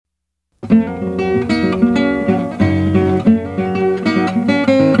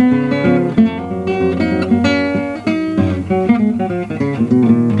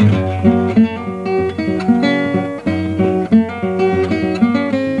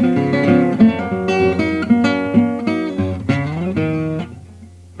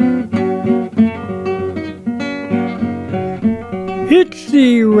It's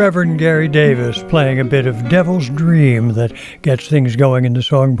the Reverend Gary Davis playing a bit of Devil's Dream that gets things going in the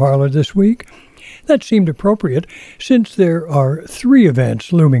Song Parlor this week. That seemed appropriate since there are 3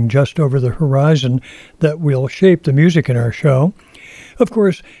 events looming just over the horizon that will shape the music in our show. Of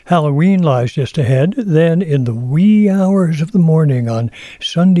course, Halloween lies just ahead. Then, in the wee hours of the morning on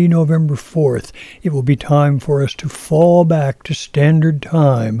Sunday, November 4th, it will be time for us to fall back to standard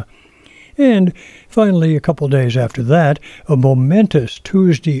time. And finally, a couple days after that, a momentous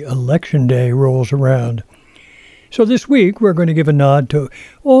Tuesday Election Day rolls around. So this week, we're going to give a nod to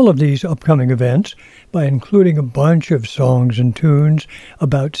all of these upcoming events by including a bunch of songs and tunes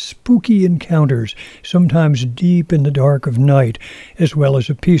about spooky encounters, sometimes deep in the dark of night, as well as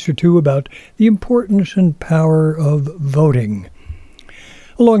a piece or two about the importance and power of voting.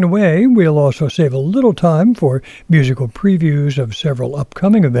 Along the way, we'll also save a little time for musical previews of several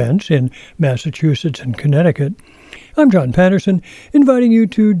upcoming events in Massachusetts and Connecticut. I'm John Patterson, inviting you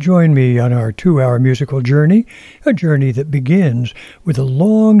to join me on our 2-hour musical journey, a journey that begins with a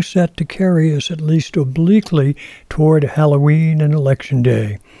long set to carry us at least obliquely toward Halloween and Election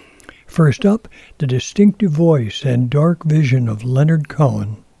Day. First up, the distinctive voice and dark vision of Leonard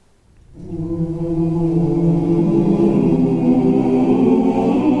Cohen.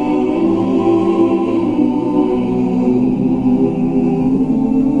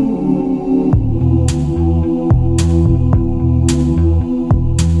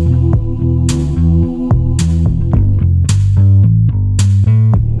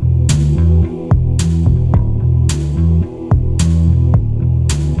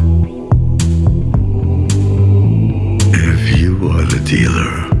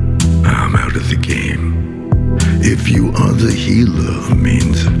 Dealer, I'm out of the game. If you are the healer,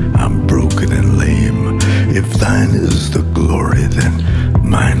 means I'm broken and lame. If thine is the glory, then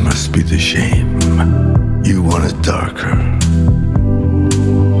mine must be the shame. You want it darker,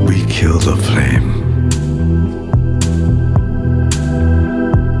 we kill the flame.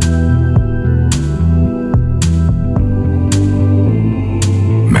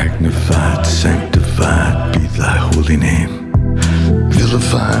 Magnified, sanctified be thy holy name.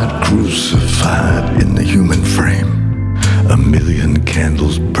 Vilified, crucified in the human frame. A million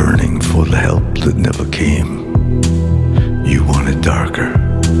candles burning for the help that never came. You want it darker.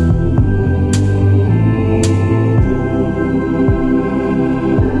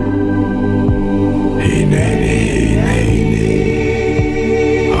 Hey, nay, nay, nay,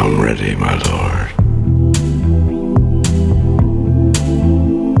 nay. I'm ready, my lord.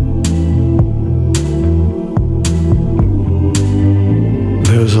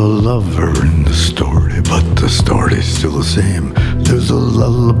 There's a lover in the story, but the story's still the same. There's a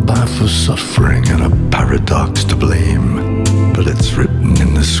lullaby for suffering and a paradox to blame. But it's written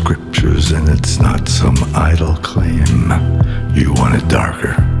in the scriptures and it's not some idle claim. You want it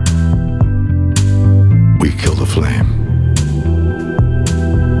darker, we kill the flame.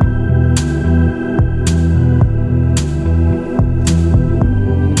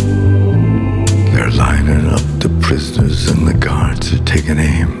 They're lining up the prisoners and the guards are taking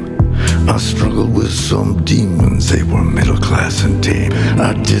aim. I struggled with some demons, they were middle class and tame.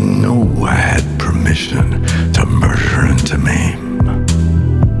 I didn't know I had permission to murder and to maim.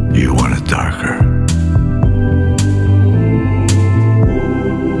 You want it darker.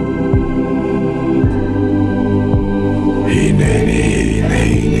 Hey, nay, nay,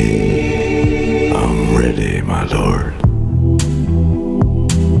 nay, nay. I'm ready, my lord.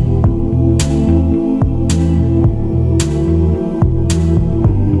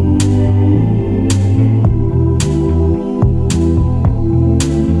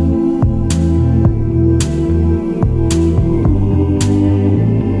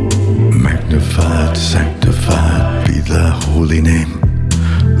 Sanctified be thy holy name.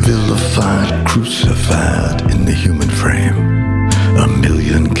 Vilified, crucified in the human frame. A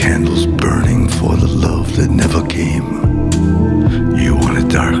million candles burning for the love that never came. You want it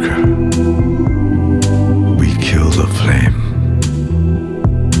darker, we kill the flame.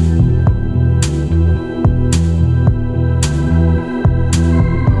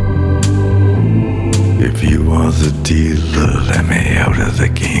 If you are the dealer, let me out of the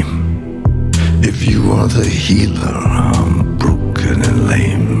game. If you are the healer, I'm broken and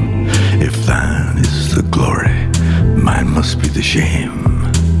lame. If thine is the glory, mine must be the shame.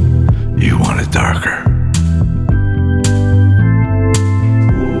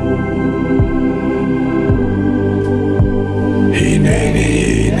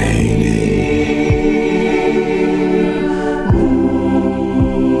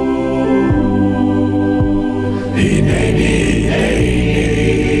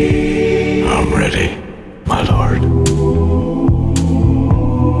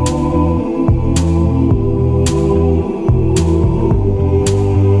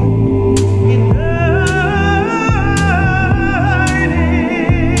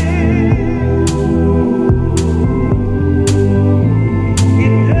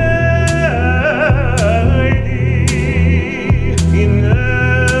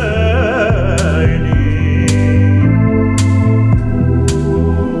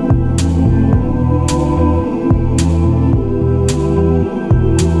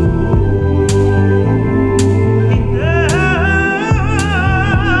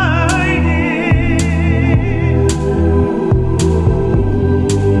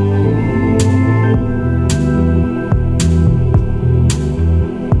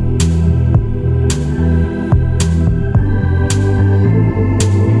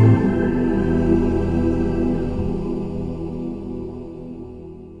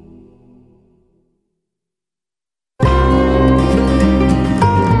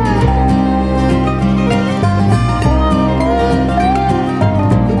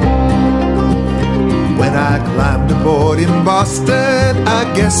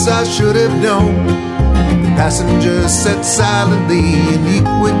 guess I should have known. The passengers sat silently in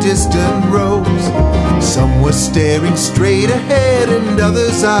equidistant rows. Some were staring straight ahead and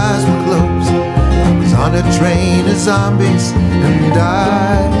others' eyes were closed. I was on a train of zombies and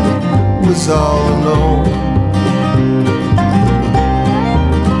I was all alone.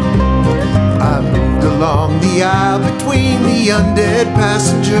 I moved along the aisle between the undead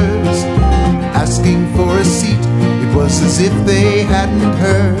passengers, asking for a seat. It was as if they hadn't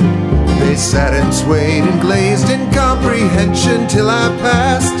heard. They sat and swayed and glazed in comprehension till I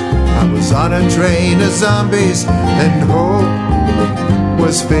passed. I was on a train of zombies and hope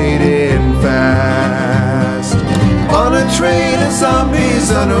was fading fast. On a train of zombies,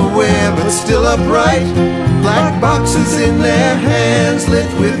 unaware but still upright, black boxes in their hands lit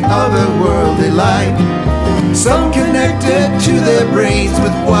with otherworldly light. Some connected to their brains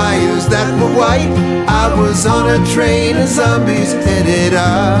with wires that were white. I was on a train of zombies headed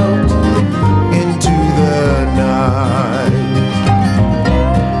out into the night.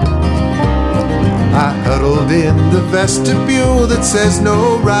 I huddled in the vestibule that says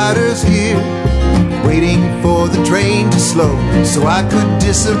no riders here, waiting for the train to slow so I could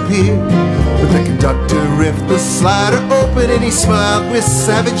disappear. But the conductor ripped the slider open and he smiled with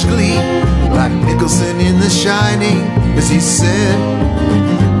savage glee, like Nicholson in The Shining, as he said,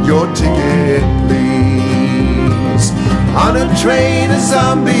 "Your ticket, please." On a train of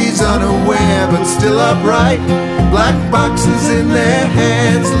zombies, unaware but still upright, black boxes in their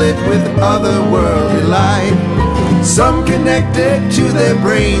hands lit with otherworldly light. Some connected to their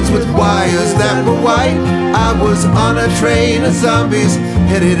brains with wires that were white. I was on a train of zombies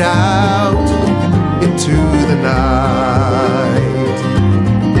headed out into the night.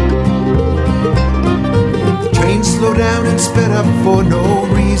 The train slowed down and sped up for no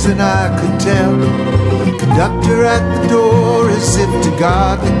reason I could tell. Conductor at the door as if to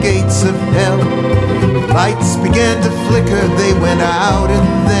guard the gates of hell. Lights began to flicker, they went out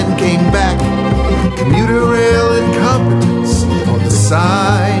and then came back. Commuter rail incompetence on the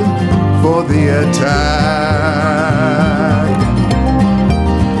sign for the attack.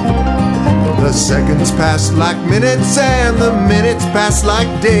 The seconds passed like minutes and the minutes passed like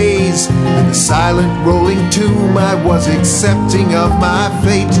days. In the silent rolling tomb I was accepting of my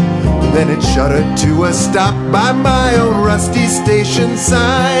fate. Then it shuddered to a stop by my own rusty station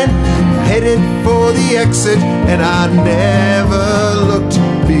sign. Headed for the exit and I never looked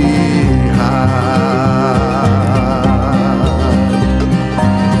behind.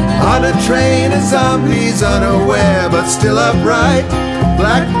 On a train of zombies, unaware but still upright,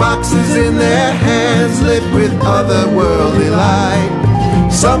 black boxes in their hands lit with otherworldly light.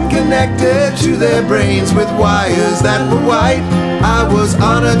 Some connected to their brains with wires that were white. I was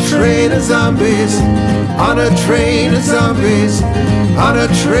on a train of zombies, on a train of zombies, on a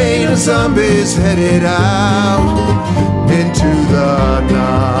train of zombies headed out into the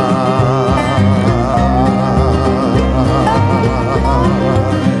night.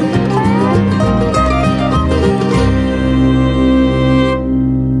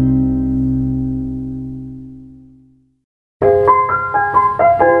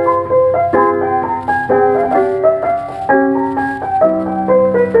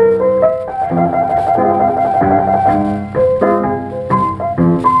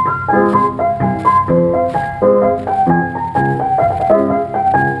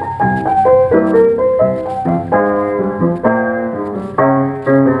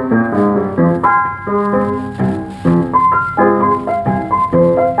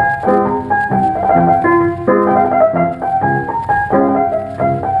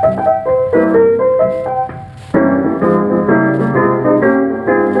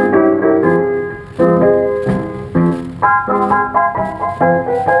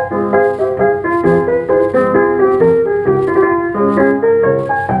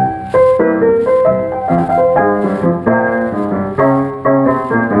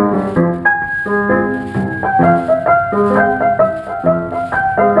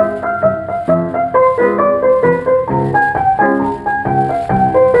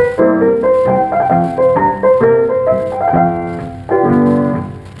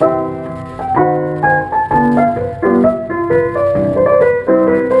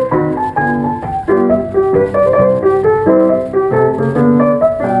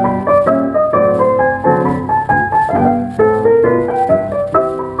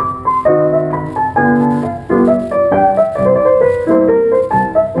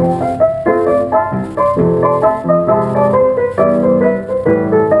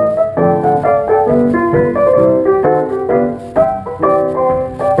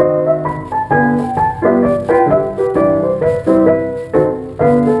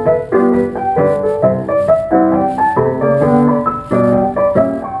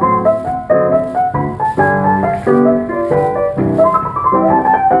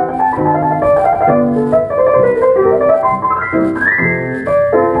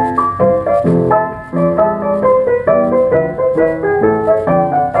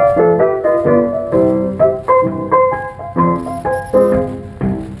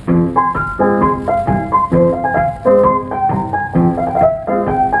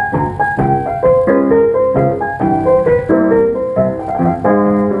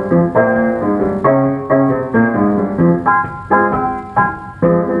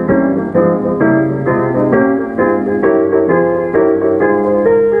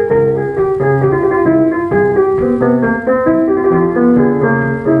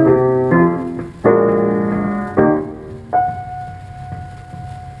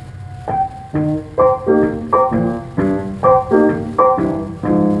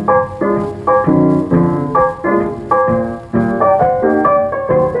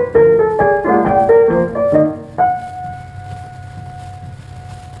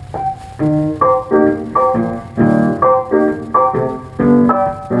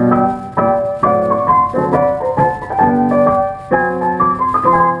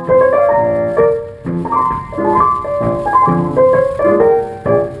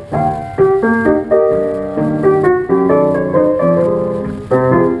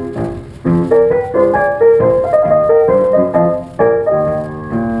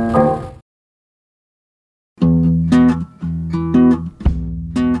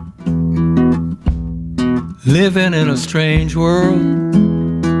 Living in a strange world,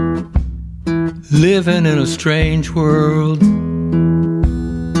 living in a strange world.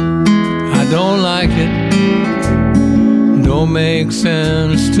 I don't like it, don't make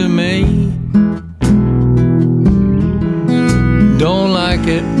sense to me. Don't like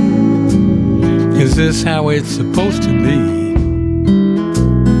it, is this how it's supposed to be?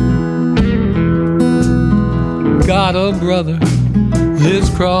 Got a brother, lives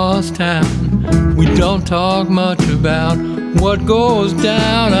cross town. We don't talk much about what goes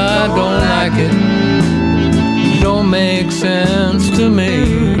down. I don't like it, don't make sense to me.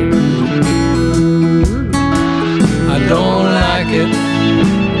 I don't like it,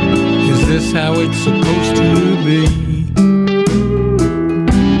 is this how it's supposed to be?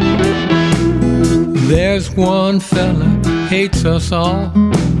 There's one fella, hates us all,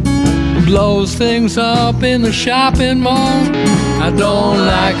 blows things up in the shopping mall. I don't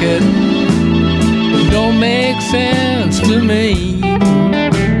like it, don't make sense to me.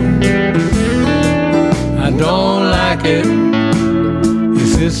 I don't like it,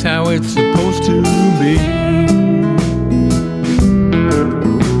 is this how it's supposed to be?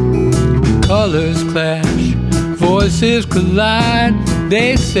 Colors clash, voices collide.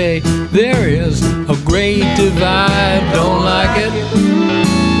 They say there is a great divide. Don't like it,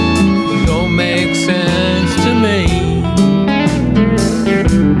 don't make sense to me.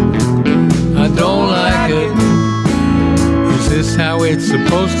 I don't like it, is this how it's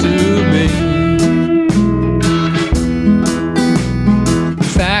supposed to be?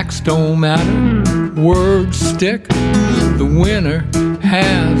 Facts don't matter, words stick. The winner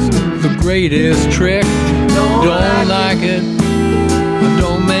has the greatest trick. Don't like it,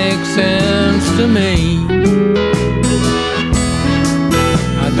 don't make sense to me.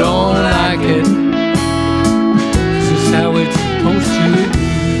 I don't like it, is this how it's supposed to be?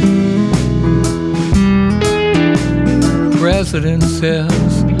 President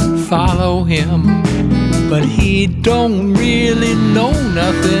says follow him, but he don't really know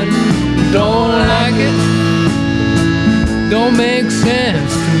nothing. Don't like it, don't make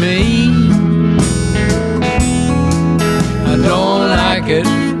sense to me. I don't like it,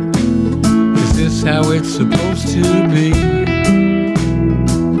 is this how it's supposed to be?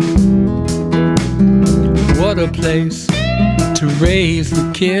 What a place to raise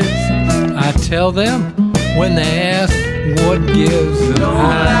the kids. I tell them when they ask what gives, and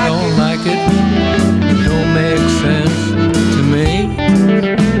I don't like it, it don't make sense to me.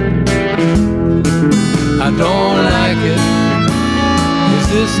 I don't like it, is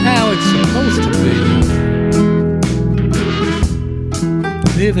this how it's supposed to be?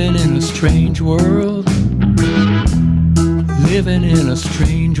 Living in a strange world, living in a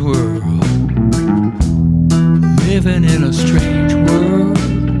strange world, living in a strange world.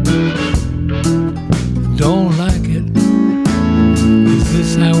 Don't like it, is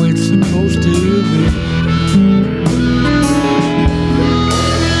this how it's supposed to be?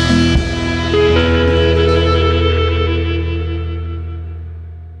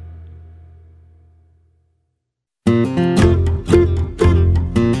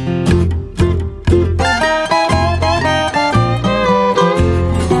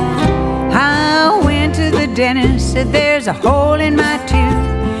 Dentist said there's a hole in my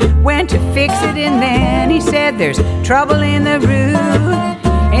tooth. Went to fix it and then he said there's trouble in the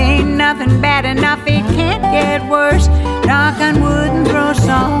root. Ain't nothing bad enough, it can't get worse. Knock on wood and throw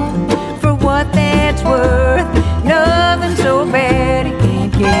salt for what that's worth. Nothing so bad it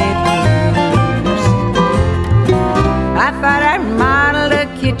can't get worse. I thought I remodeled a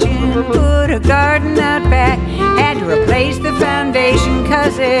kitchen, put a garden out back. Had to replace the foundation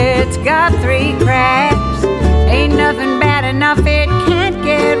 'cause it's got 3 cracks. Ain't nothing bad enough, it can't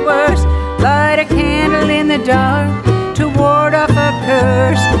get worse. Light a candle in the dark to ward off a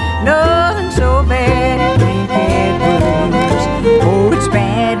curse. Nothing so bad, it can't get worse. Oh, it's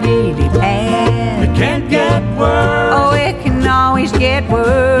bad, really bad. It can't get worse. Oh, it can always get get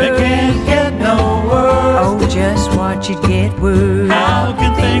worse. They can't get no worse. Oh, just watch it get worse. How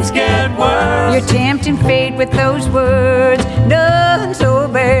can things get worse? You're tempting fate with those words. Nothing so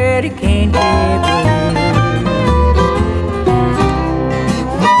bad it can't get worse.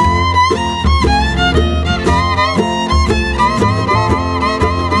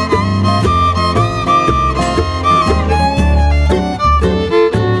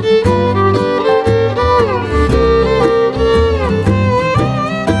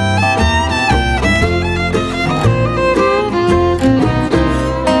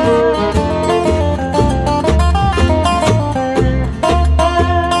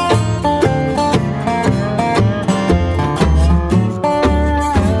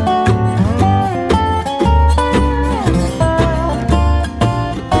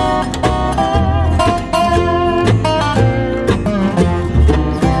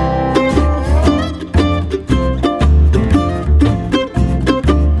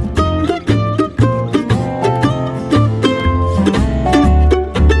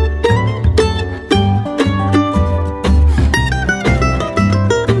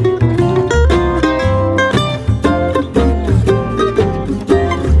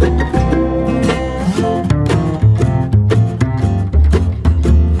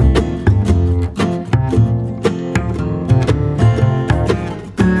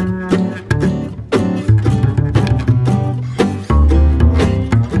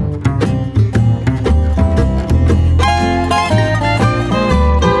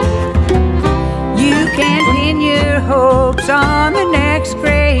 On the next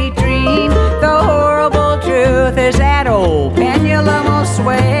great dream, the horrible truth is that old pendulum will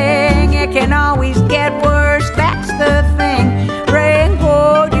swing. It can always get worse, that's the thing. Pray and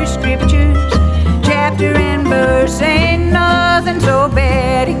quote your scriptures, chapter and verse. Ain't nothing so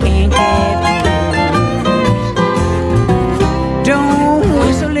bad it can't get worse. Don't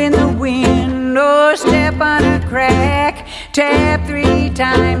whistle in the wind or step on a crack. Tap 3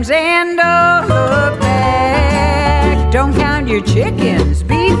 times and don't look back. Don't count your chickens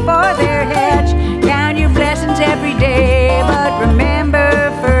before they're hatched. Count your blessings every day, but remember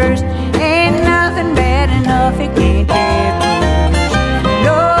first, ain't nothing bad enough, it can't get worse.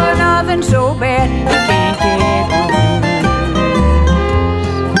 No, nothing so bad, it can't get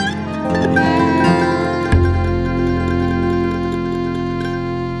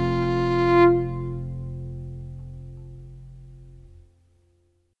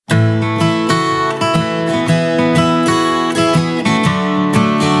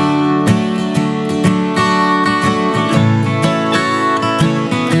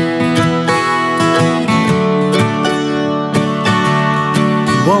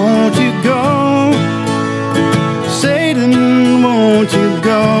Won't you go, Satan, won't you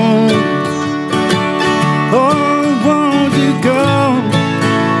go? Oh, won't you go,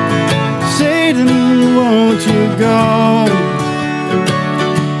 Satan, won't you go?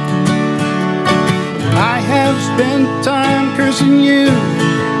 I have spent time cursing you,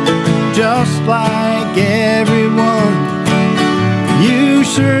 just like everyone. You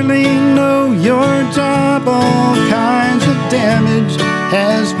surely know your job, all kinds of damage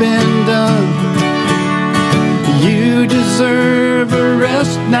has been done. You deserve a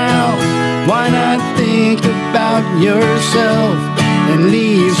rest now. Why not think about yourself and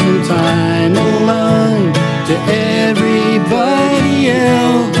leave some time alone to everybody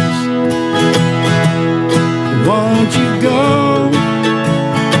else? Won't you go,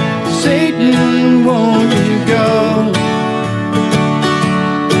 Satan, won't you go?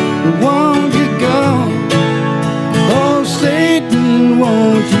 Won't you go? Oh, Satan,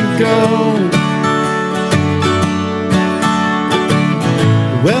 won't you go?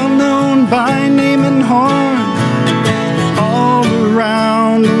 Well known by name and horn all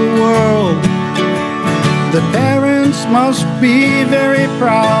around the world. The parents must be very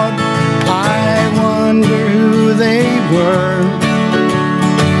proud. I wonder who they were.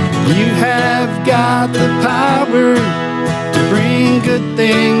 You have got the power to bring good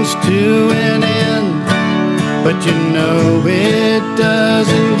things to an end, but you know it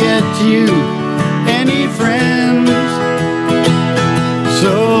doesn't get you any friends.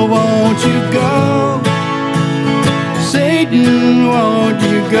 So won't you go, Satan, won't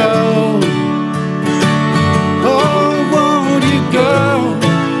you go? Oh, won't you go,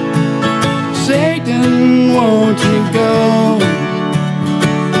 Satan, won't you go?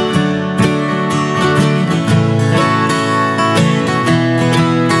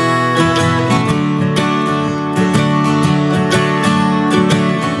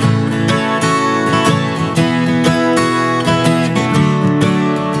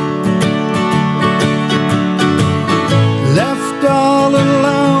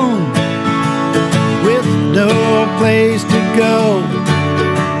 place to go.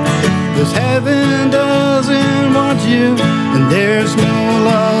 'Cause heaven doesn't want you, and there's no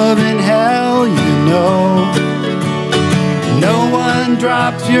love in hell, you know. No one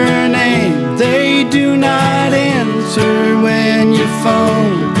drops your name, they do not answer when you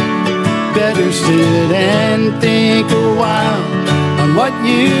phone. Better sit and think a while on what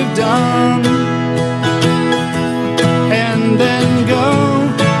you've done, and then go.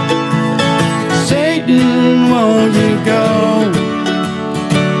 Satan, won't you go?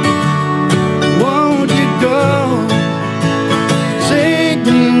 Won't you go?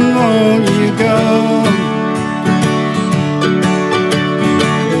 Satan, won't you go?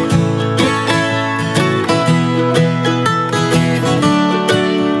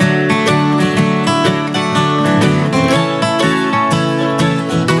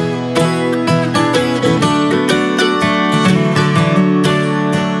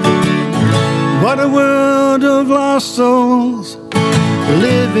 What a world of lost souls, the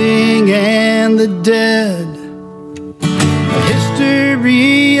living and the dead. A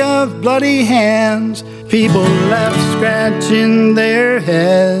history of bloody hands, people left scratching their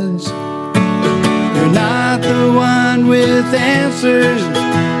heads. You're not the one with answers,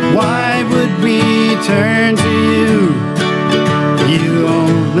 why would we turn to you? You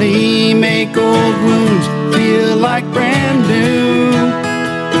only make old wounds feel like brand new.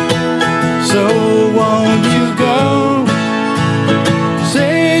 So won't you go?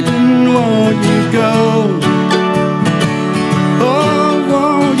 Satan, won't you go? Oh,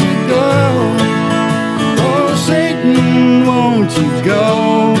 won't you go? Oh, Satan, won't you go?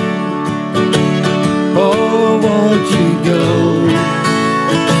 Oh, won't you go?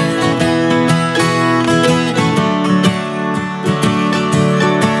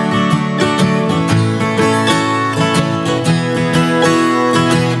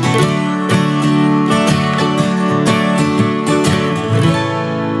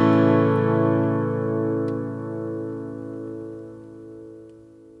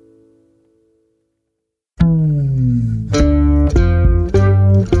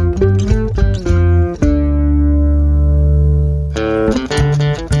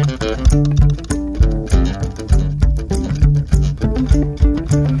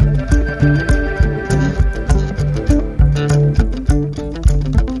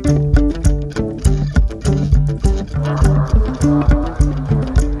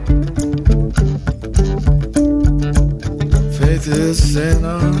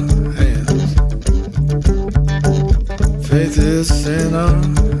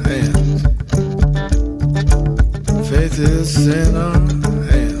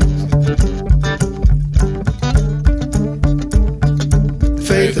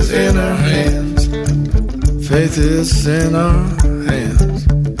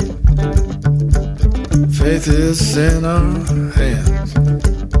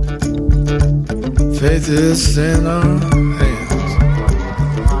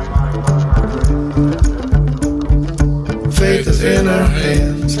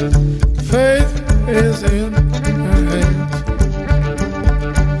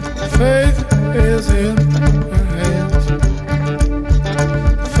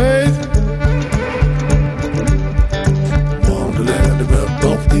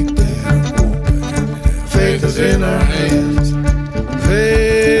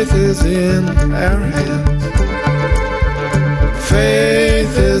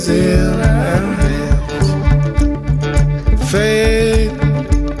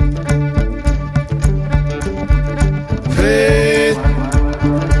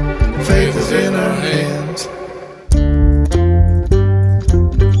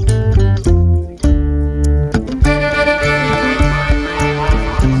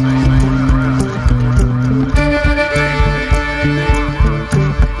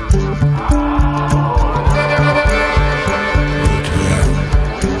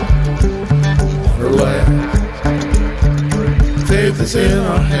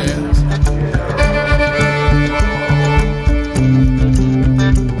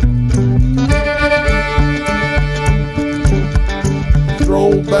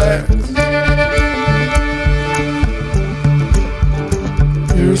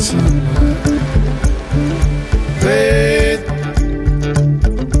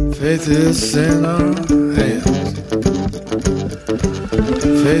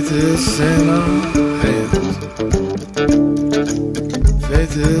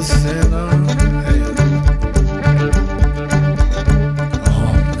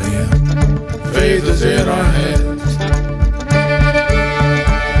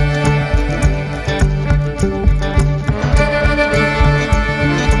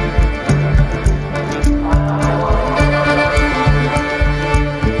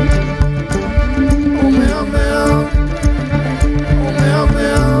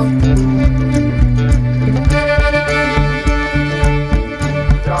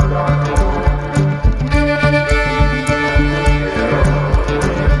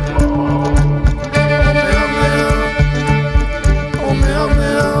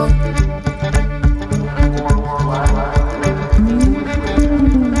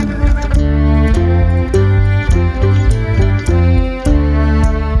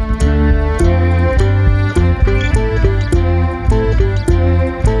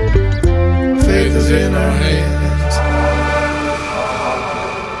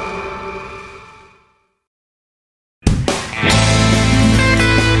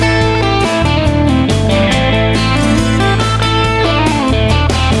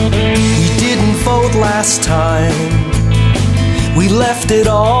 left it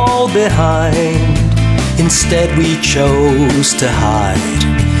all behind. Instead we chose to hide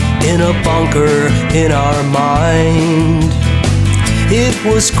in a bunker in our mind. It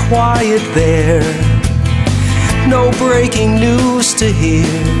was quiet there, no breaking news to hear.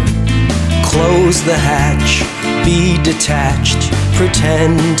 Close the hatch, be detached,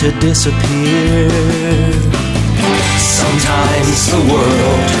 pretend to disappear. Sometimes the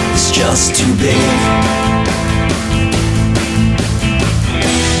world is just too big.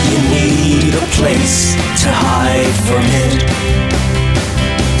 You need a place to hide from it.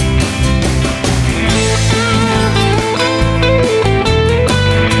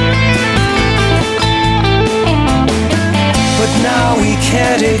 But now we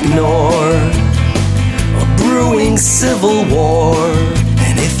can't ignore a brewing civil war.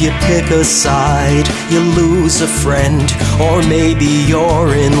 And if you pick a side, you lose a friend or maybe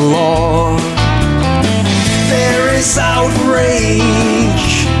your in-law. There is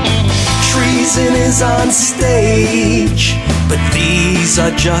outrage, treason is on stage, but these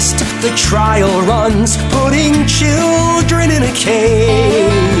are just the trial runs, putting children in a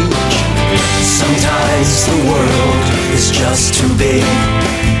cage. Sometimes the world is just too big.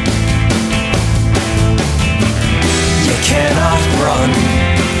 You cannot run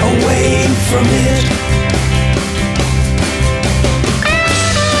away from it.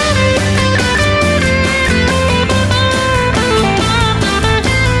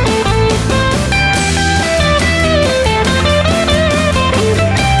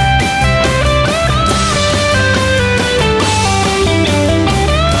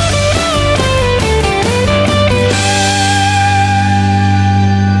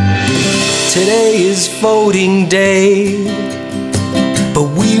 Today is voting day, but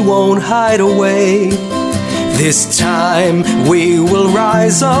we won't hide away. This time we will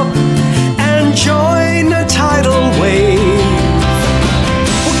rise up and join the tidal wave.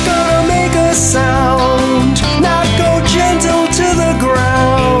 We're gonna make a sound, not go gentle to the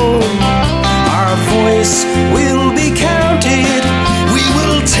ground. Our voice will be counted, we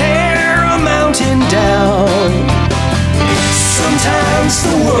will tear a mountain down. Sometimes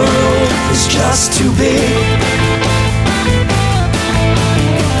the world is just too big.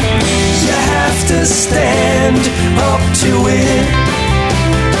 You have to stand up to it.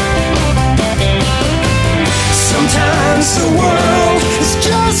 Sometimes the world is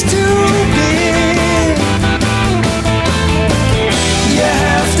just too big. You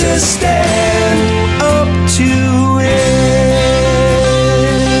have to stand up to it.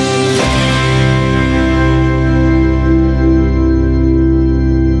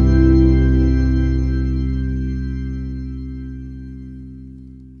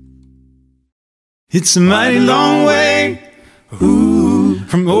 It's a mighty long way, ooh,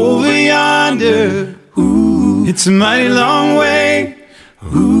 from over yonder. Ooh, it's a mighty long way,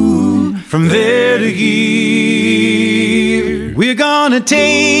 ooh, from there to here. We're gonna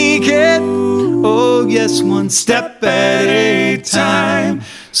take it, oh yes, one step at a time,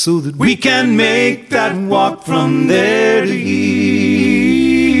 so that we can make that walk from there to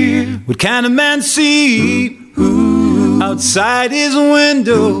here. What can a man see, ooh, outside his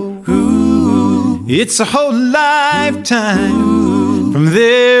window? It's a whole lifetime from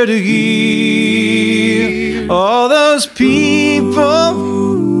there to here. All those people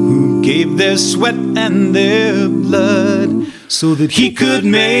who gave their sweat and their blood so that he could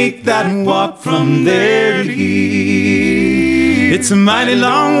make that walk from there to here. It's a mighty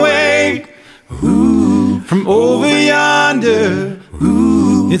long way, ooh, from over yonder.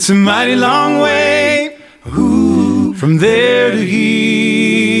 Ooh, it's a mighty long way, ooh, from there to here.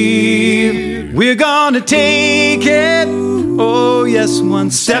 We're gonna take it, oh yes,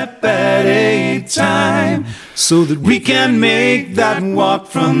 one step at a time, so that we can make that walk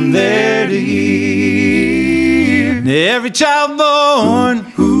from there to here. Every child born,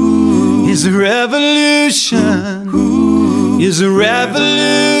 ooh, is a revolution, ooh, is a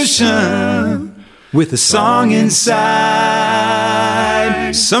revolution, with a song inside.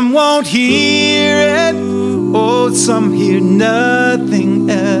 Some won't hear it, oh, some hear nothing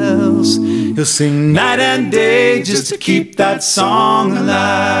else. He'll sing night and day just to keep that song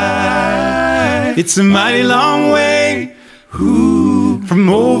alive. It's a mighty long way, ooh, from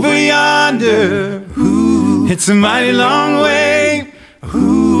over yonder. Ooh, it's a mighty long way,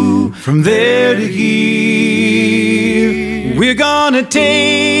 ooh, from there to here. We're gonna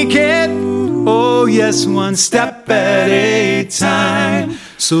take it, oh yes, one step at a time,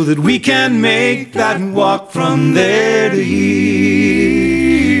 so that we can make that walk from there to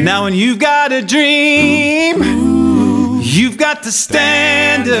here. Now when you've got a dream, you've got to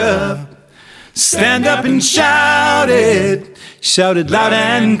stand up and shout it. shouted loud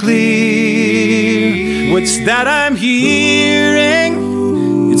and clear. What's that I'm hearing?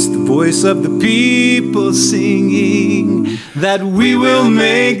 It's the voice of the people singing that we will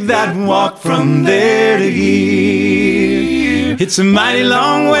make that walk from there to here. It's a mighty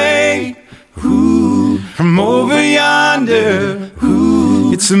long way, ooh, from over yonder.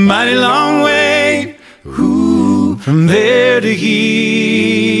 Ooh, it's a mighty long way, ooh, from there to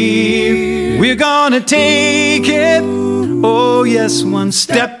here. We're gonna take it, oh yes, one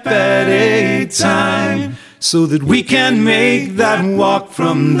step at a time, so that we can make that walk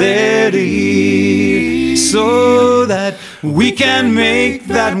from there to here. So that we can make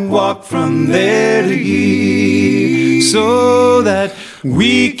that walk from there to here. So that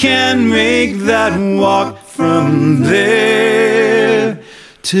we can make that walk from there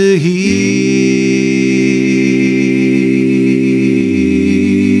to here.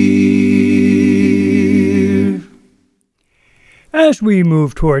 As we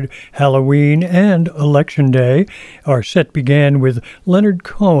move toward Halloween and Election Day, our set began with Leonard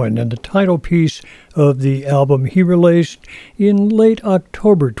Cohen and the title piece of the album he released in late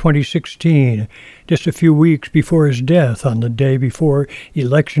October 2016, just a few weeks before his death on the day before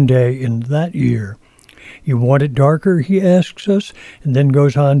Election Day in that year. You want it darker, he asks us, and then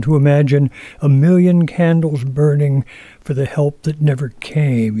goes on to imagine a million candles burning for the help that never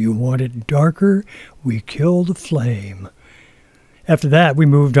came. You want it darker, we kill the flame. After that, we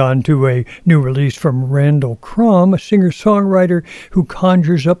moved on to a new release from Randall Crum, a singer-songwriter who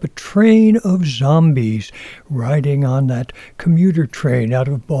conjures up a train of zombies riding on that commuter train out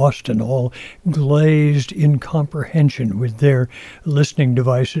of Boston, all glazed incomprehension with their listening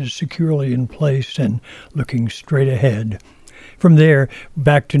devices securely in place and looking straight ahead. From there,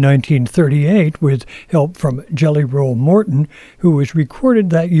 back to 1938 with help from Jelly Roll Morton, who was recorded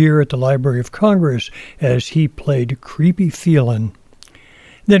that year at the Library of Congress as he played Creepy Feelin'.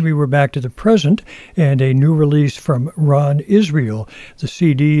 Then we were back to the present and a new release from Ron Israel. The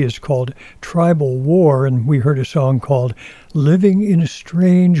CD is called Tribal War, and we heard a song called Living in a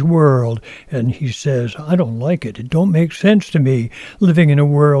Strange World. And he says, I don't like it. It don't make sense to me, living in a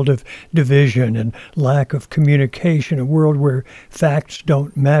world of division and lack of communication, a world where facts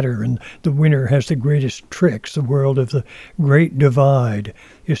don't matter and the winner has the greatest tricks, the world of the Great Divide.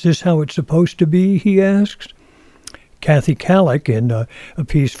 Is this how it's supposed to be, he asks? Kathy Kallick, in a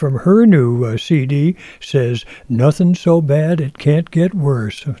piece from her new CD, says, nothing so bad it can't get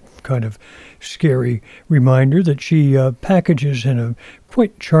worse. A kind of scary reminder that she packages in a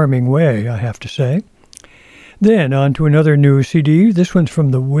quite charming way, I have to say. Then on to another new CD. This one's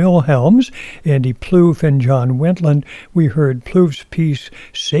from the Wilhelms, Andy Plouffe and John Wentland. We heard Plouffe's piece,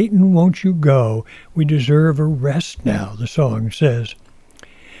 Satan Won't You Go. We deserve a rest now, the song says.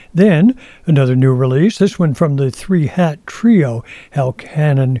 Then, another new release, this one from the Three Hat Trio, Hal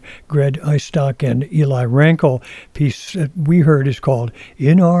Cannon, Greg Eistock, and Eli Rankle. Piece that we heard is called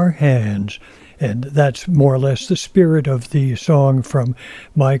In Our Hands, and that's more or less the spirit of the song from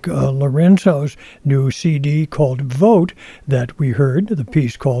Mike Lorenzo's new CD called Vote that we heard, the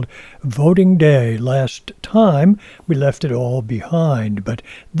piece called Voting Day. Last time, we left it all behind, but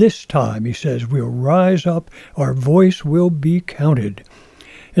this time, he says, we'll rise up, our voice will be counted.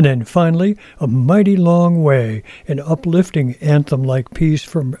 And then finally, A Mighty Long Way, an uplifting anthem-like piece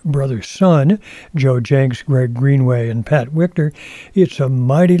from Brother Sun, Joe Jenks, Greg Greenway, and Pat Wichter. It's a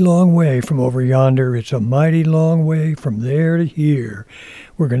mighty long way from over yonder. It's a mighty long way from there to here.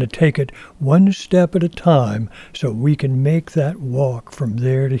 We're going to take it one step at a time so we can make that walk from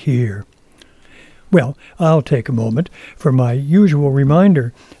there to here. Well, I'll take a moment for my usual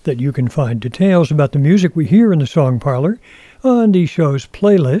reminder that you can find details about the music we hear in the Song Parlor on the show's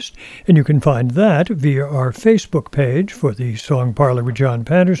playlist, and you can find that via our Facebook page for the Song Parlor with John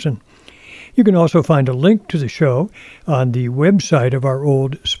Patterson. You can also find a link to the show on the website of our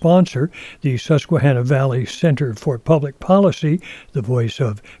old sponsor, the Susquehanna Valley Center for Public Policy, the voice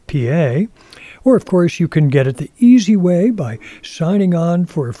of PA. Or, of course, you can get it the easy way by signing on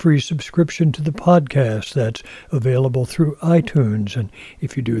for a free subscription to the podcast that's available through iTunes. And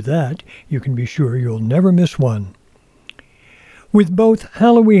if you do that, you can be sure you'll never miss one. With both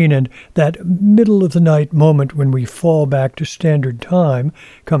Halloween and that middle-of-the-night moment when we fall back to standard time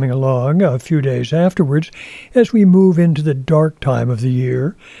coming along a few days afterwards, as we move into the dark time of the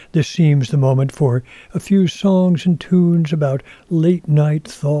year, this seems the moment for a few songs and tunes about late-night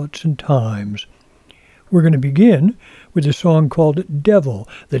thoughts and times. We're going to begin with a song called Devil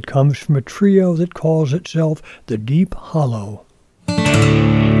that comes from a trio that calls itself The Deep Hollow.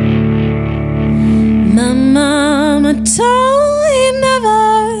 My mama told me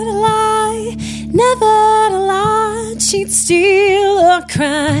never to lie, never to lie. She'd steal or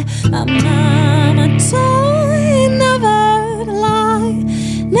cry. My mama told me never to lie,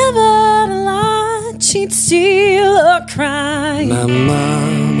 never to lie. She'd steal or cry. My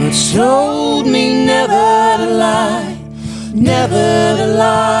mama told me never to lie, never to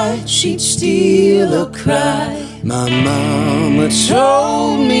lie. She'd steal or cry. My mama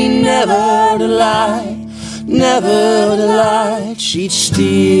told me never to lie, never to lie. She'd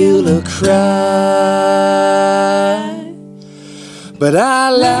steal or cry. But I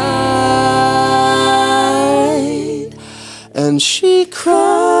lied, and she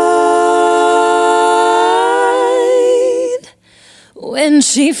cried when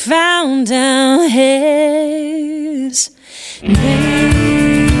she found out his name.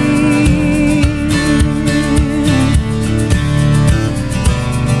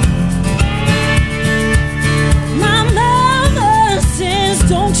 My mother says,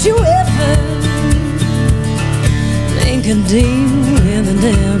 don't you ever make a deal with the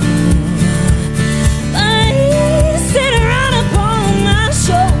devil. I sit right upon my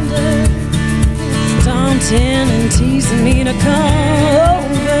shoulder, taunting and teasing me to come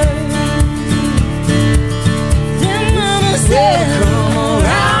over. Then mama said, come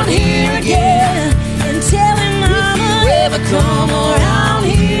around here again, and tell him, mama, if you ever come around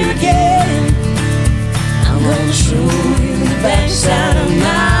here again, I'm gonna show you the backside of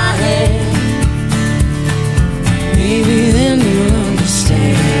my head. Maybe then you'll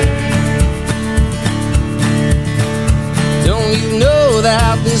understand. Don't you know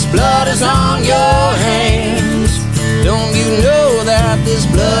that this blood is on your hands? Don't you know that this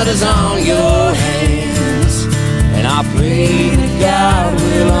blood is on your hands? And I pray that God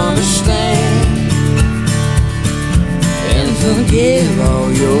will understand and forgive all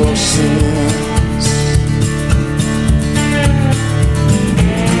your sins.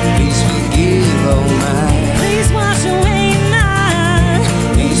 Please forgive all mine. Please wash away mine.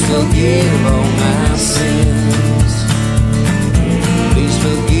 Please forgive all my sins. Please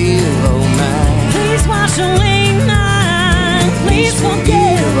forgive all mine. Please wash away mine. Please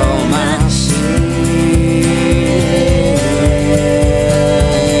forgive all my sins.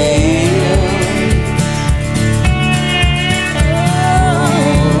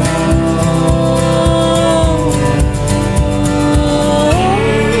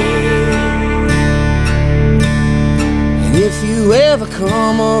 And if you ever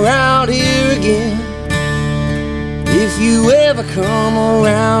come around here again, if you ever come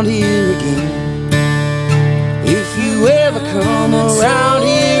around here again, if you ever come around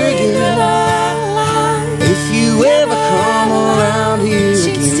here again, if you ever come around here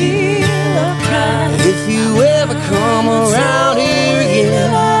again, if you ever come around here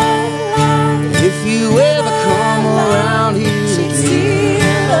again, if you ever come around here again,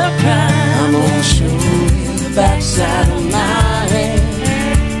 I'm gonna show you the backside of my head.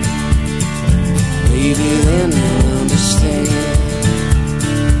 Maybe then you'll understand.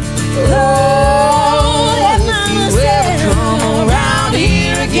 Oh, if you ever come around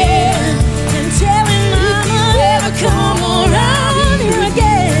here again, And tell him, mama, if you ever come around here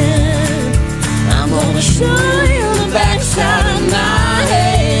again, I'm gonna show you the backside of my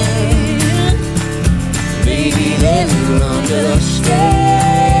head. Maybe then you'll understand.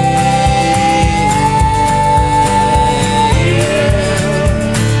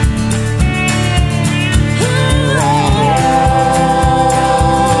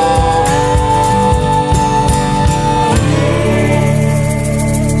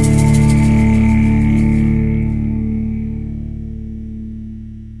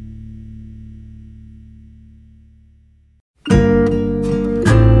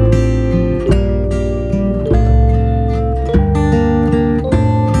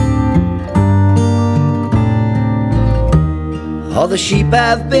 All the sheep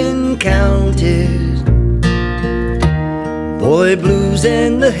have been counted, boy blues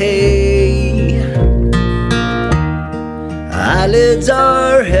in the hay. Eyelids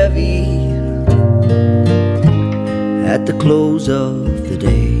are heavy at the close of the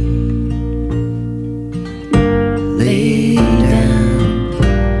day. Lay down,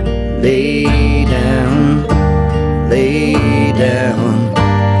 lay down, lay down,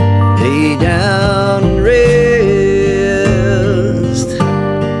 lay down and rest.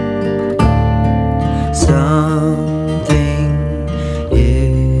 Something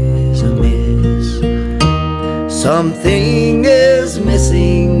is amiss. Something is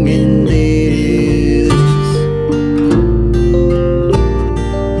missing in this.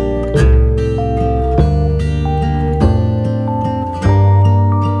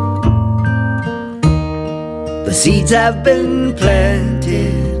 The seeds have been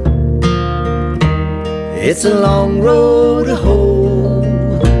planted It's a long road to hoe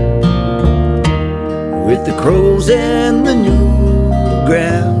with the crows and the new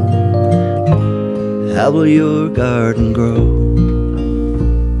ground. How will your garden grow?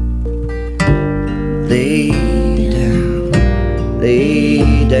 Lay down,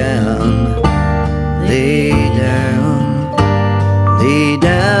 lay down, lay down, lay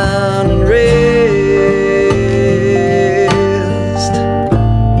down and rest.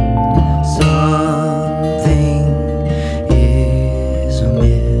 Something is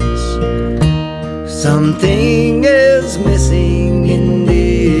amiss. Something is missing in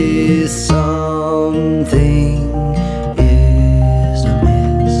this. Something is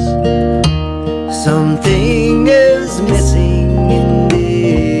amiss. Something is missing in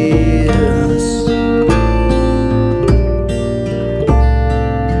this.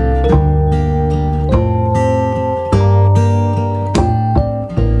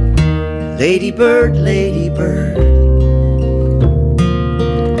 Ladybird, ladybird,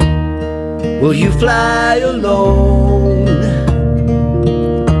 will you fly alone?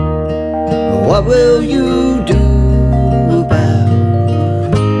 What will you do about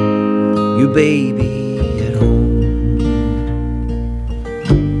your baby at home?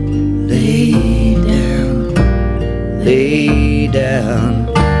 Lay down, lay down,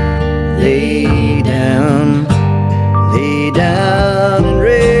 lay down, lay down and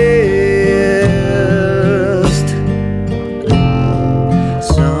rest.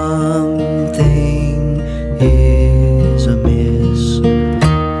 Something is amiss.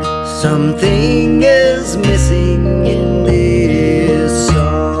 Something is missing in this.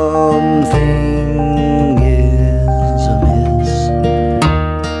 Something is amiss.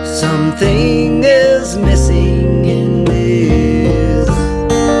 Something is missing in this.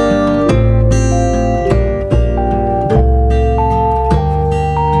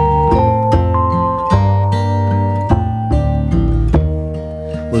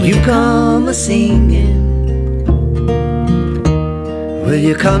 Will you come a-singing? Will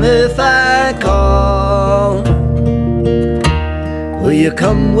you come if I call? Will you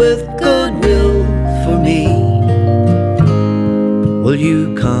come with goodwill for me? Will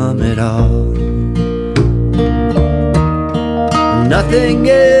you come at all? Nothing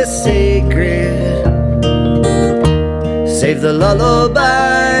is sacred save the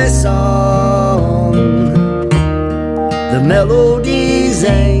lullaby song. The melody's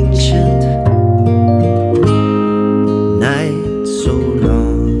ancient, night so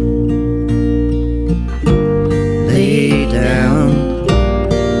long. Lay down,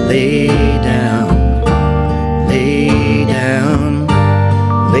 lay down, lay down,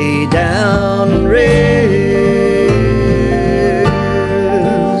 lay down and rest.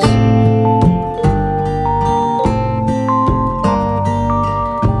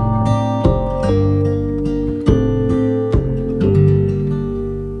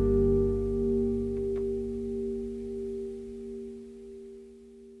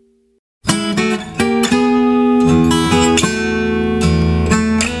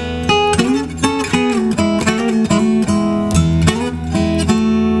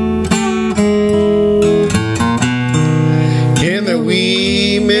 In the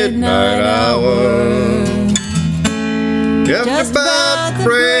wee midnight hour, just about the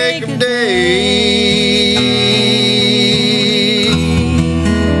break of day.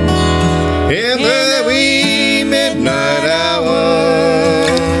 In the wee midnight hour,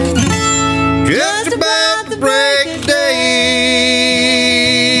 just about the break of day.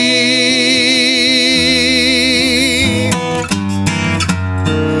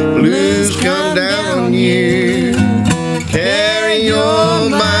 Blues come down on you, carry your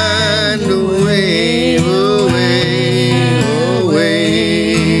mind away, away,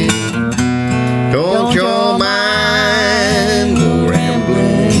 away. Don't your mind go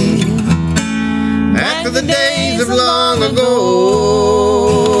rambling back to the days of long ago.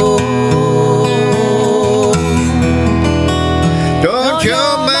 Don't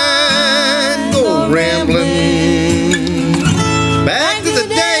your mind go rambling back to the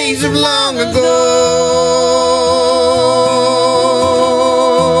days of long ago.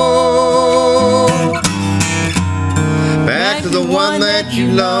 Back to the one that you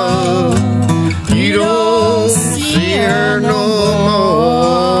love. You don't see her no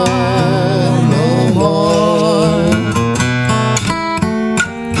more, no more.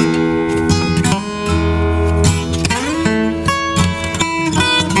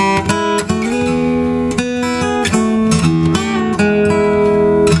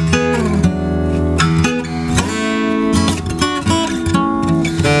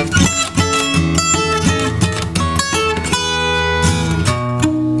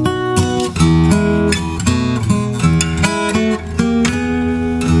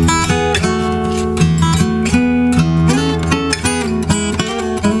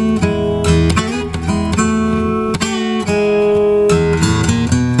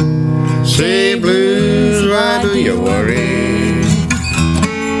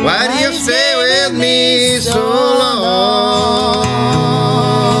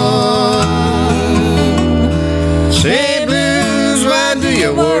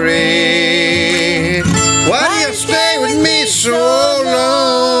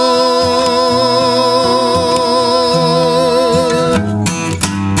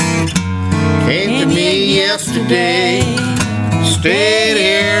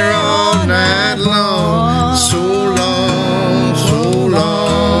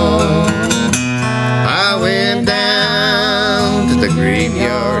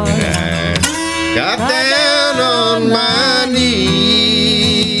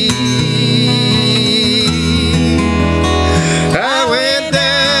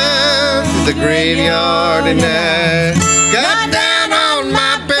 the graveyard and I got down on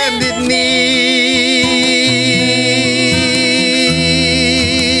my bended knee.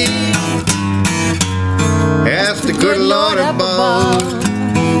 Asked the good Lord above,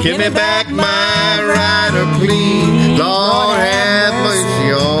 give me back my rider, please. Lord, have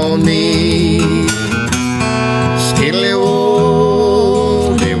mercy on me. Skiddly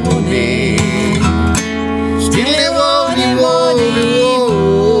woe, they won't be. Skiddly woe, they woe, they woe.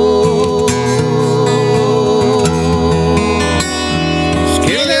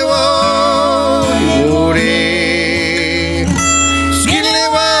 Skiddly woe, they woe, they. Skiddly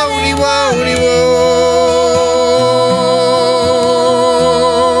woe, they woe, they woe.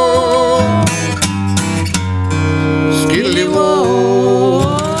 Skiddly woe,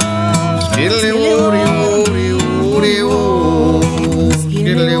 skiddly woe, they woe, they woe, they woe.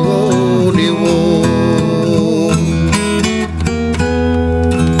 Skiddly woe, they woe.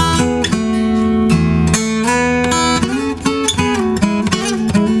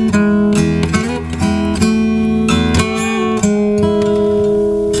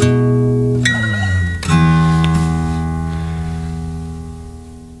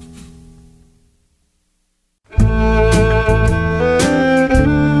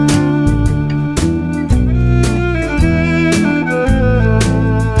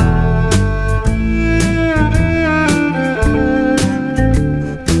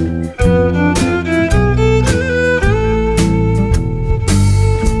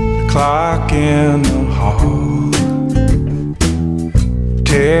 Clock in the hall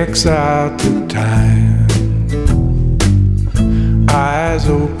ticks out the time. Eyes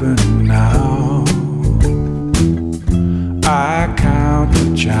open now, I count the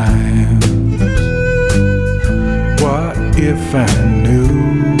chimes. What if I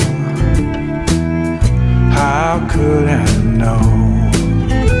knew? How could I know?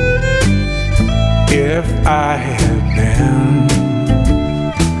 If I had been,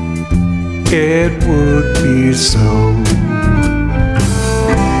 it would be so.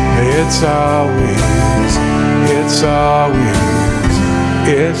 It's always,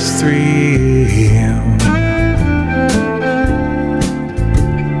 it's 3 a.m.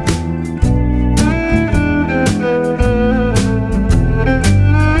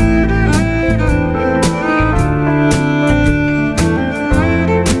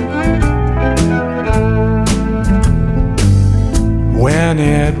 When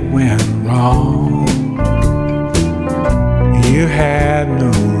it went wrong, you had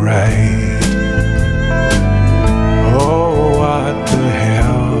no right. Oh, what the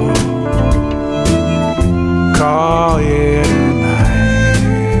hell? Call it a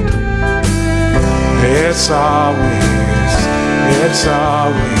night. It's always,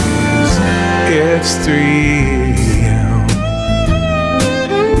 it's 3 a.m.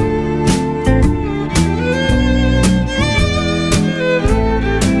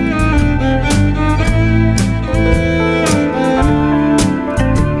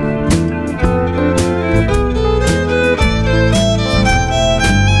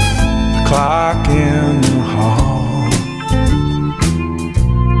 Clock in the hall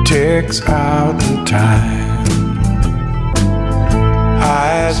ticks out the time.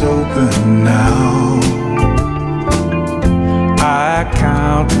 Eyes open now, I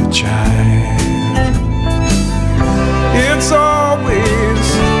count the chimes. It's always,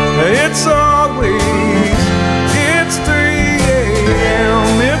 it's 3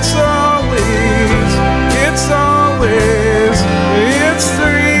 a.m. It's always, it's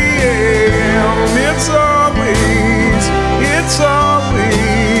 3 a.m. It's always,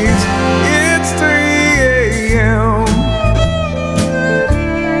 it's 3 a.m.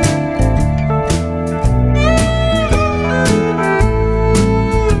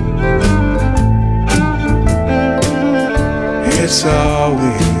 It's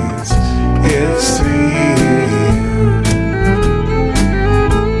always, it's 3 a.m.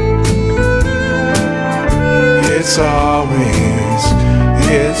 It's always,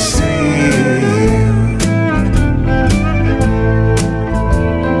 it's 3 a.m.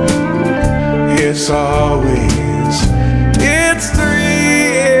 It's always, it's 3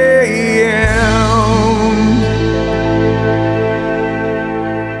 a.m.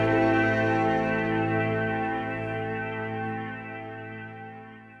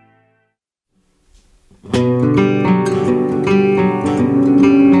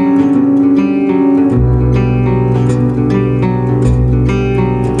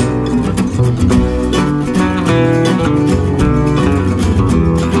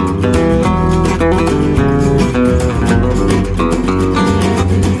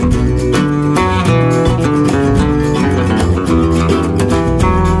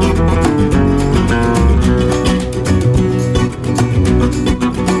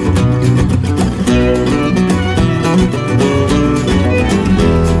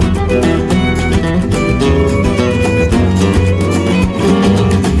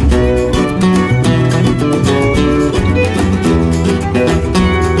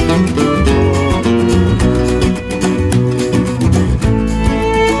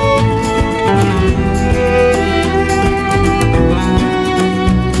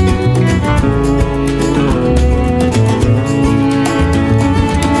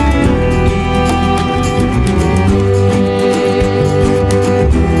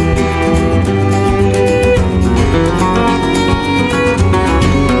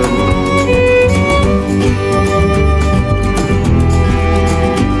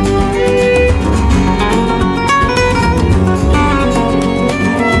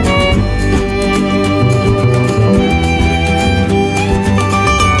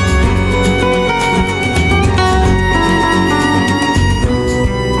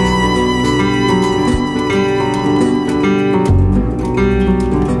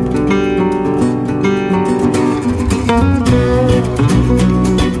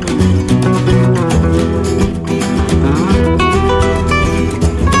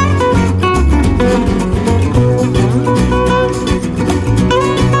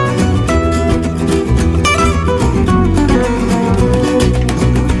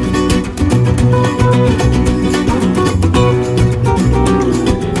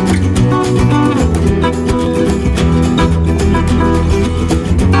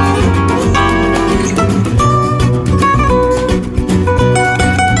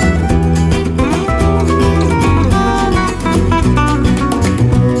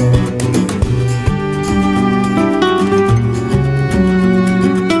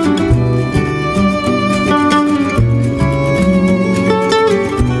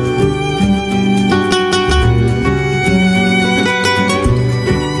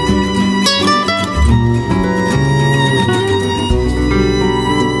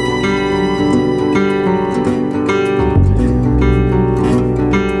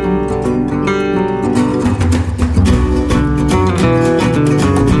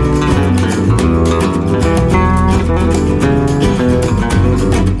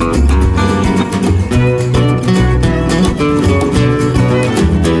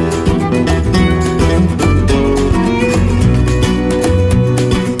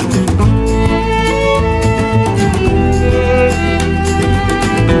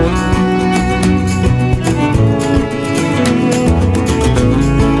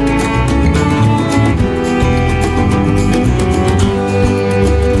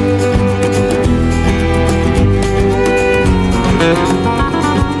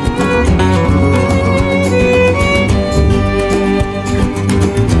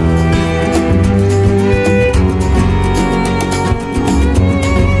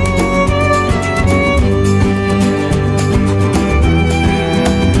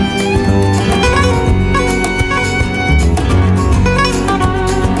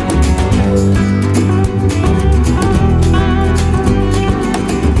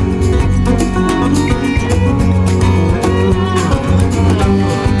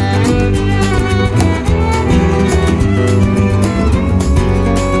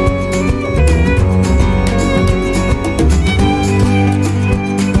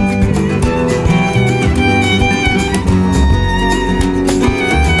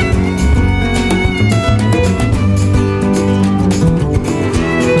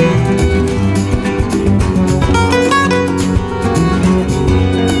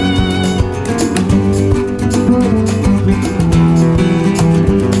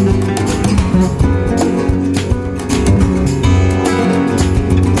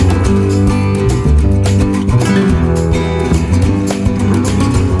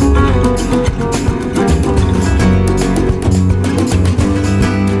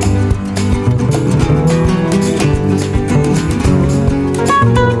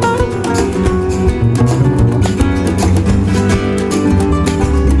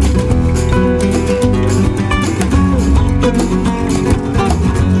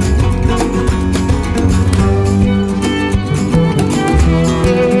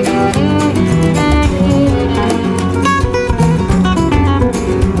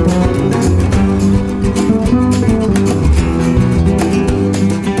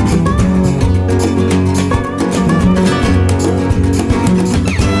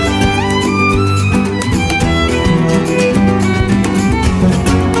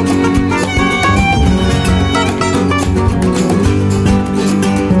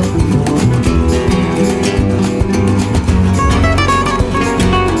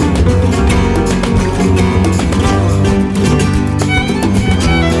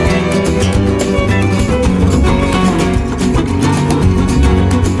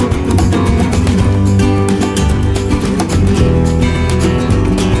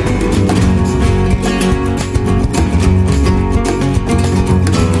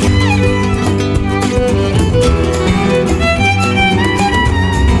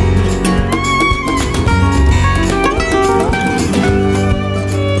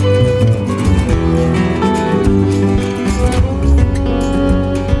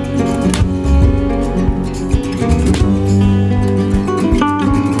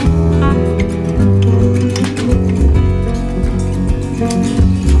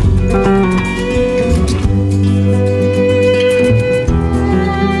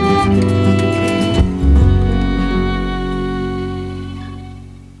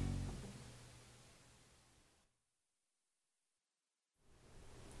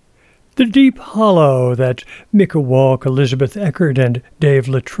 The Deep Hollow, that's Micah Walk, Elizabeth Eckert, and Dave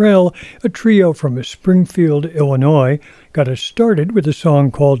Luttrell, a trio from Springfield, Illinois, got us started with a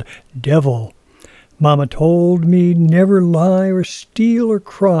song called Devil. Mama told me never lie or steal or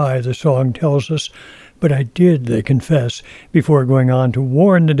cry, the song tells us, but I did, they confess, before going on to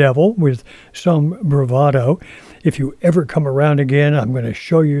warn the devil with some bravado. If you ever come around again, I'm going to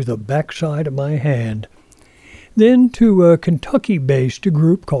show you the backside of my hand. Then to a Kentucky-based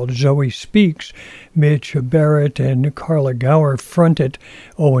group called Zoe Speaks. Mitch Barrett and Carla Gower fronted.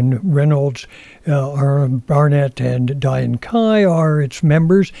 Owen Reynolds, Aaron Barnett, and Diane Kai are its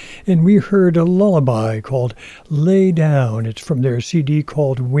members. And we heard a lullaby called Lay Down. It's from their CD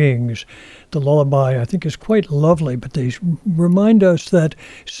called Wings. The lullaby, I think, is quite lovely, but they remind us that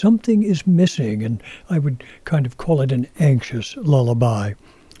something is missing, and I would kind of call it an anxious lullaby.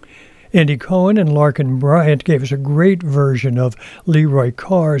 Andy Cohen and Larkin Bryant gave us a great version of Leroy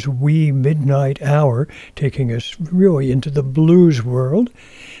Carr's Wee Midnight Hour, taking us really into the blues world.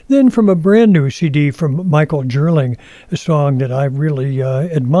 Then from a brand new CD from Michael Gerling, a song that I really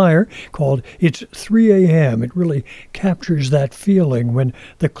admire called It's 3 a.m. It really captures that feeling when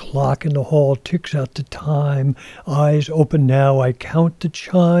the clock in the hall ticks out the time. Eyes open now, I count the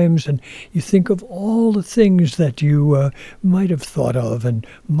chimes, and you think of all the things that you might have thought of and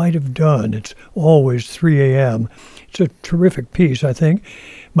might have done. It's always 3 a.m. It's a terrific piece, I think.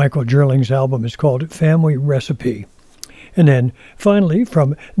 Michael Gerling's album is called Family Recipe. And then, finally,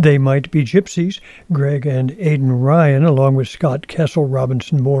 from They Might Be Gypsies, Greg and Aidan Ryan, along with Scott Kessel,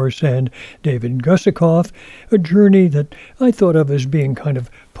 Robinson Morris, and David Gusikoff, a journey that I thought of as being kind of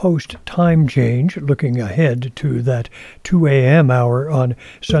post-time change, looking ahead to that 2 a.m. hour on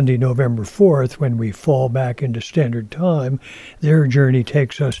Sunday, November 4th, when we fall back into Standard Time. Their journey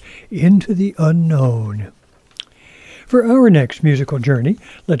takes us into the unknown. For our next musical journey,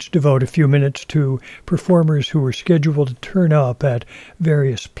 let's devote a few minutes to performers who are scheduled to turn up at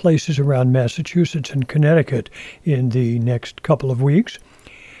various places around Massachusetts and Connecticut in the next couple of weeks.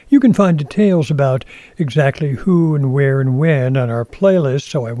 You can find details about exactly who and where and when on our playlist,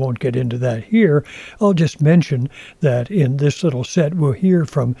 so I won't get into that here. I'll just mention that in this little set we'll hear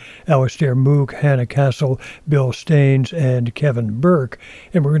from Alistair Mook, Hannah Castle, Bill Staines, and Kevin Burke.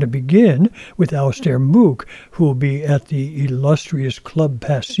 And we're going to begin with Alistair Mook, who will be at the illustrious Club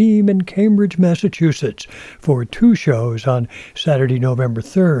Passim in Cambridge, Massachusetts, for 2 shows on Saturday, November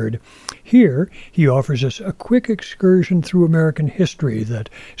 3rd. Here, he offers us a quick excursion through American history that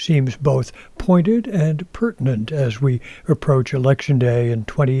seems both pointed and pertinent as we approach Election Day in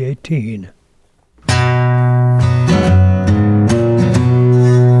 2018.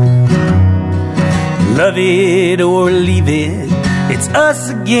 Love it or leave it, it's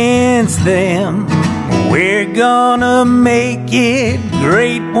us against them. We're gonna make it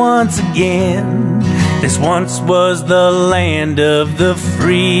great once again. This once was the land of the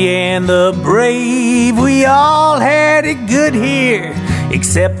free and the brave. We all had it good here,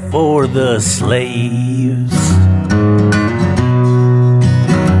 except for the slaves.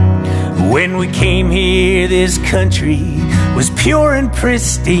 When we came here, this country was pure and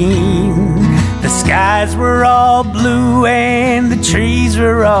pristine. The skies were all blue and the trees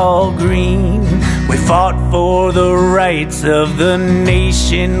were all green. We fought for the rights of the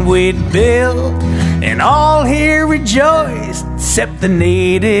nation we'd built, and all here rejoiced except the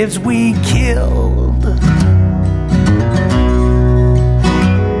natives we killed.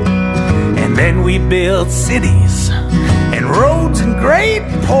 And then we built cities and roads and great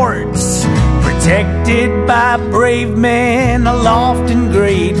ports, protected by brave men aloft in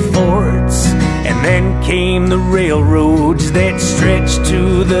great forts. And then came the railroads that stretched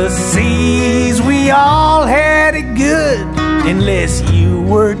to the seas. We all had it good unless you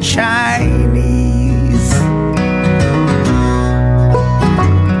were Chinese.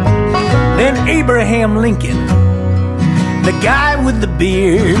 Then Abraham Lincoln, the guy with the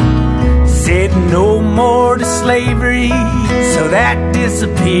beard, said no more to slavery, so that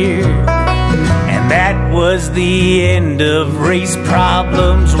disappeared. And that was the end of race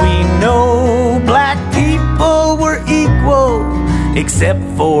problems. We know black people were equal, except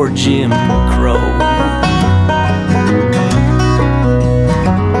for Jim Crow.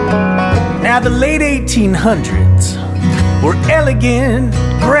 Now the late 1800s were elegant,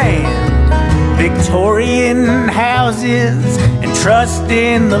 grand, Victorian houses and trust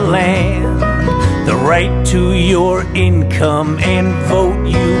in the land. The right to your income and vote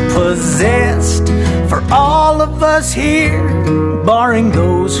you possessed. For all of us here, barring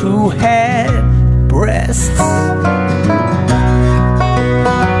those who had breasts.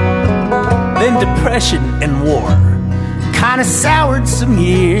 Then depression and war kinda soured some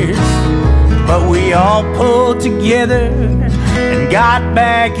years, but we all pulled together and got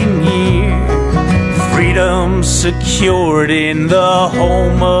back in gear. Freedom secured in the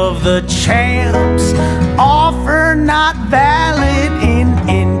home of the champs. Offer not valid in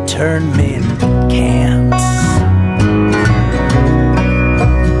internment camps.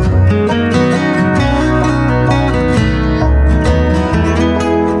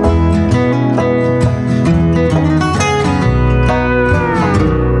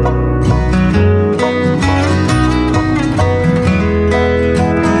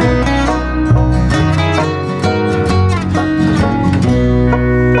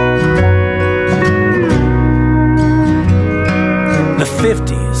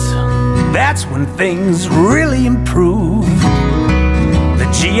 That's when things really improved. The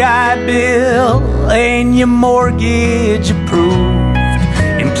GI Bill and your mortgage approved.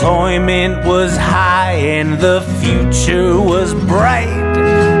 Employment was high and the future was bright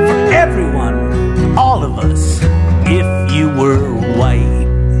for everyone, all of us, if you were white.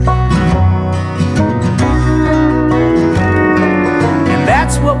 And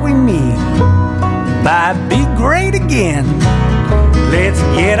that's what we mean by be great again. Let's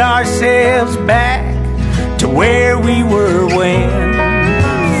get ourselves back to where we were when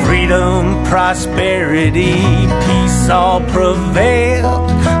freedom, prosperity, peace all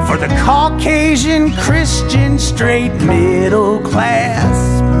prevailed for the Caucasian, Christian, straight, middle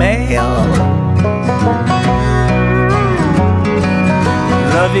class male.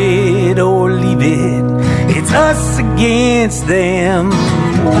 Love it or leave it, it's us against them.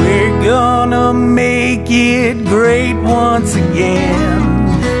 We're gonna make it great once again.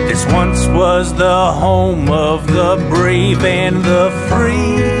 This once was the home of the brave and the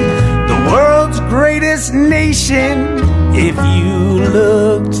free, the world's greatest nation, if you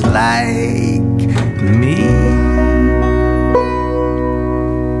looked like me.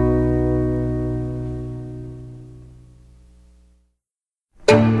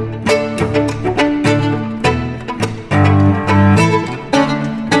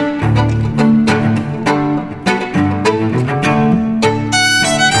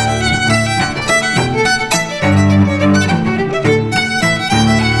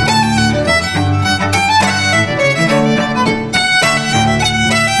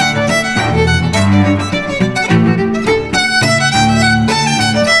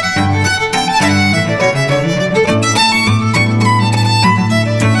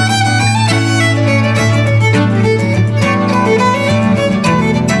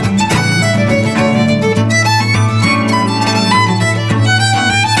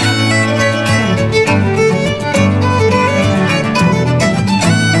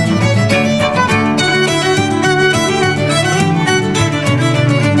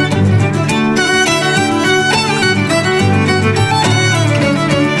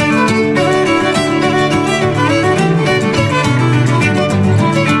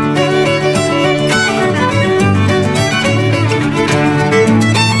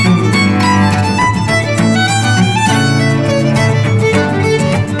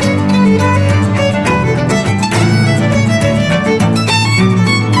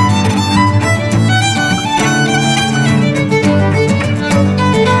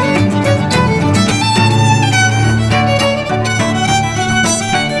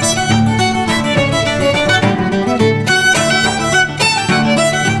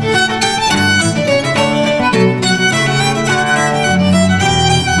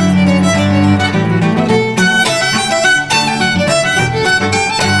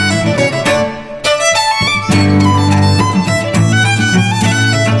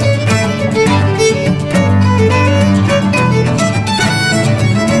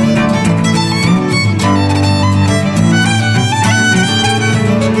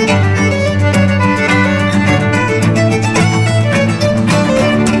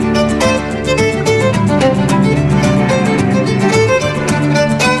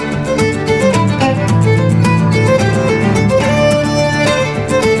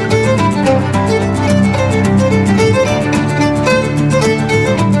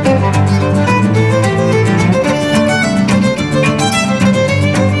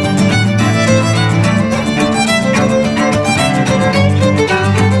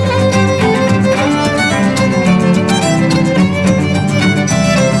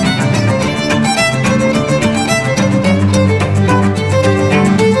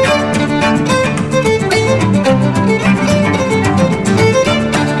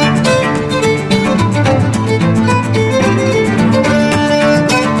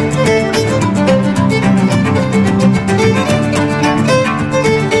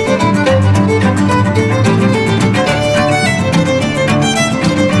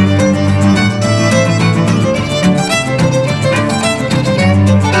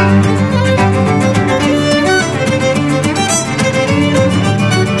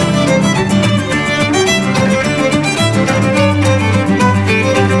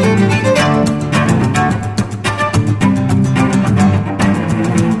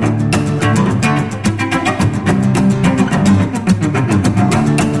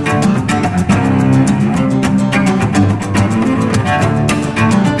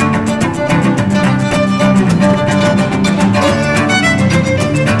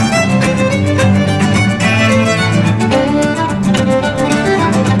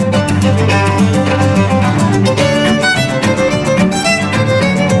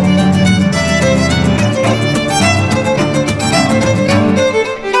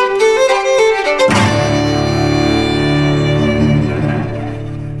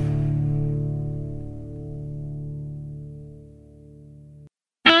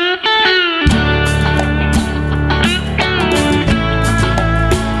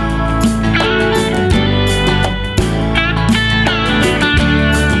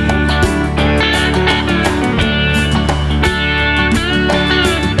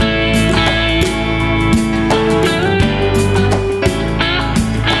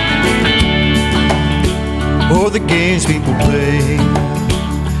 games people play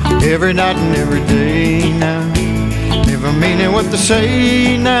every night and every day now. Never meaning what they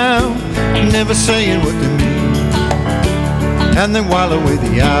say now, never saying what they mean. And they while away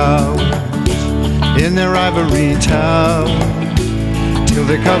the hours in their ivory towers till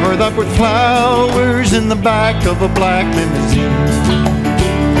they're covered up with flowers in the back of a black limousine.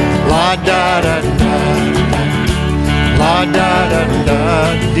 La da da da, la da da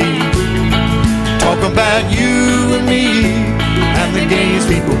da dee. Talk about you and me and the games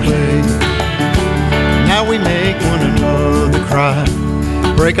people play. Now we make one another cry,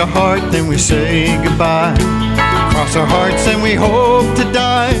 break a heart, then we say goodbye. Cross our hearts and we hope to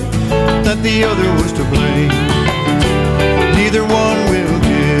die that the other was to blame. Neither one will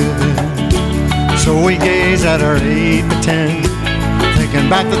give in, so we gaze at our 8 by 10, thinking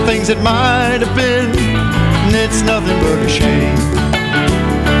about the things that might have been, and it's nothing but a shame.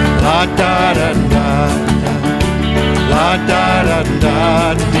 La da da da da, la da da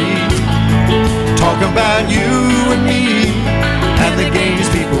da dee. Talk about you and me and the games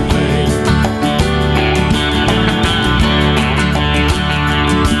people play.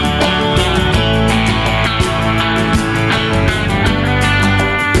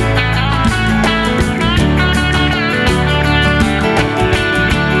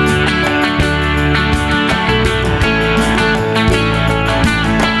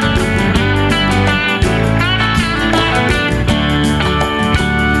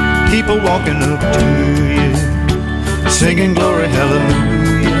 People walking up to you, singing glory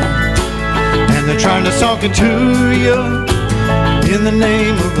hallelujah, and they're trying to talk it to you in the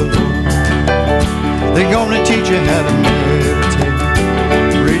name of the Lord. They're gonna teach you how to meditate,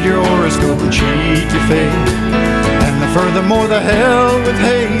 read your horoscope and cheat your fate, and the furthermore the hell with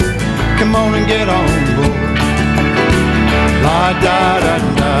hate. Come on and get on board. La da da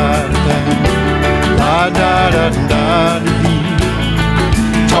da da, la da da da da.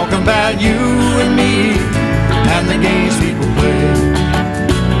 Talking about you and me and the games people play.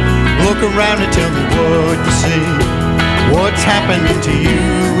 Look around and tell me what you see, what's happening to you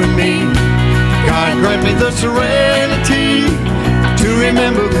and me. God grant me the serenity to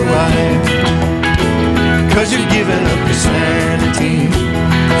remember who I am, 'cause you've given up your sanity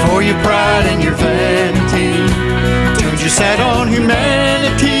for your pride and your vanity. Turned your sight on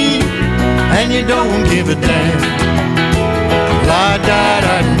humanity and you don't give a damn. La da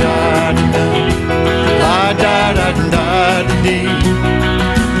da da da, la da da da dee.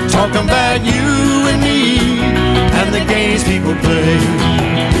 Talking about you and me and the games people play.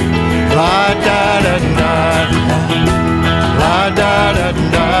 La da da da da, la da da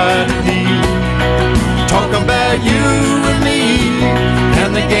da dee. Talking about you and me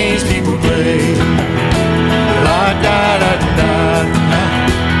and the games people play. La da da da da,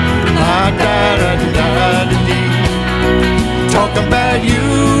 la da da da dee. Talking about you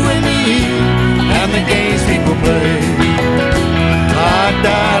and me and the games people play. La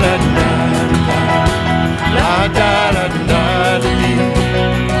da da da da, la da da da dee.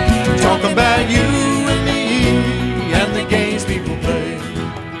 Talking about you and me and the games people play.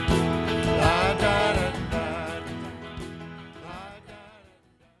 La da da da da.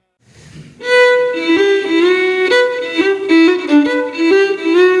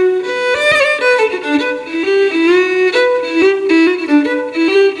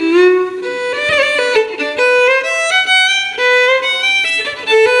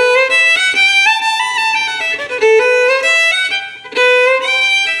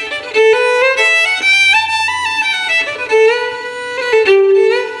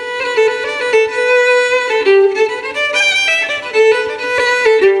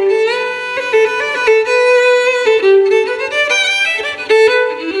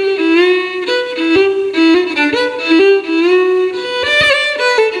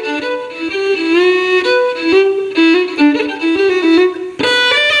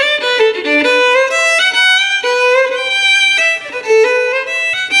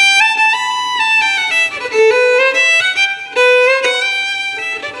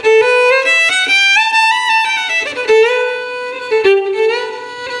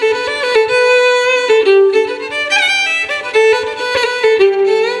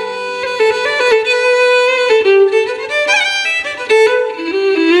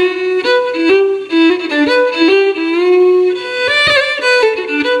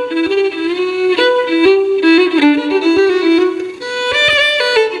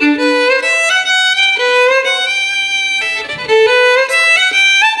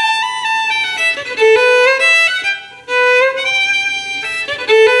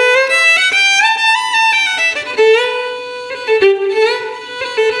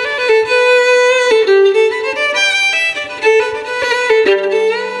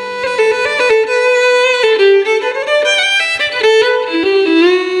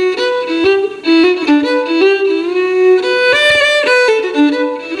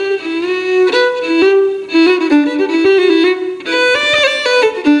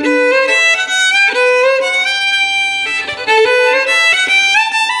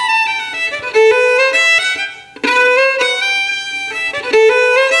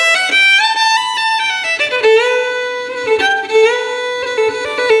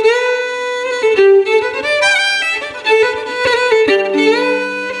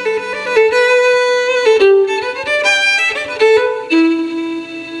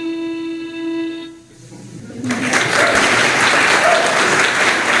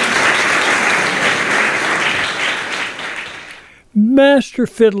 master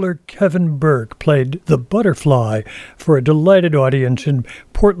fiddler Kevin Burke played The Butterfly for a delighted audience in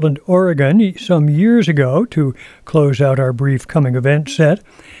Portland, Oregon some years ago to close out our brief coming event set.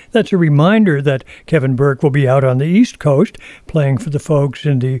 That's a reminder that Kevin Burke will be out on the East Coast playing for the folks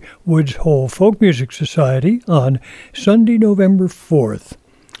in the Woods Hole Folk Music Society on Sunday, November 4th.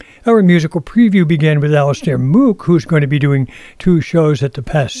 Our musical preview began with Alistair Mook, who's going to be doing 2 shows at the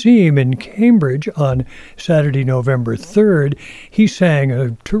Passim in Cambridge on Saturday, November 3rd. He sang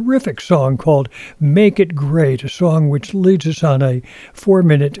a terrific song called Make It Great, a song which leads us on a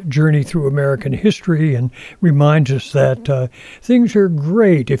 4-minute journey through American history and reminds us that things are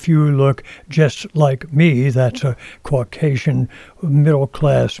great if you look just like me. That's a Caucasian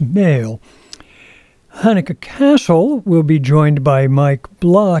middle-class male. Hanukkah Castle will be joined by Mike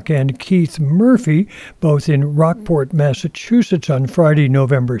Block and Keith Murphy, both in Rockport, Massachusetts on Friday,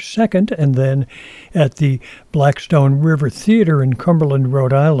 November 2nd, and then at the Blackstone River Theater in Cumberland,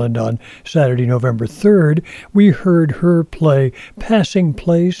 Rhode Island on Saturday, November 3rd. We heard her play Passing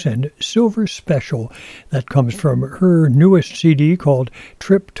Place and Silver Special. That comes from her newest CD called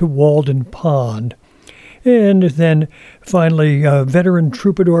Trip to Walden Pond. And then finally, veteran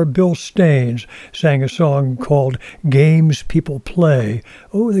troubadour Bill Staines sang a song called Games People Play.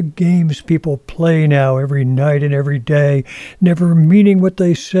 Oh, the games people play now every night and every day, never meaning what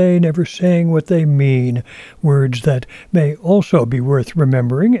they say, never saying what they mean. Words that may also be worth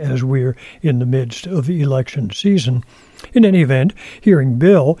remembering as we're in the midst of the election season. In any event, hearing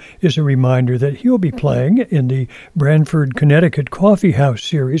Bill is a reminder that he'll be playing in the Branford, Connecticut Coffee House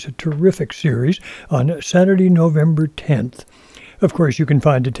series, a terrific series, on Saturday, November 10th. Of course, you can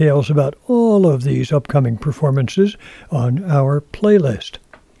find details about all of these upcoming performances on our playlist.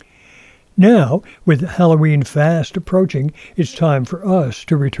 Now, with Halloween fast approaching, it's time for us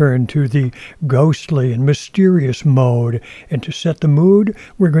to return to the ghostly and mysterious mode. And to set the mood,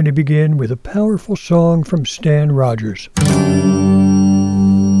 we're going to begin with a powerful song from Stan Rogers.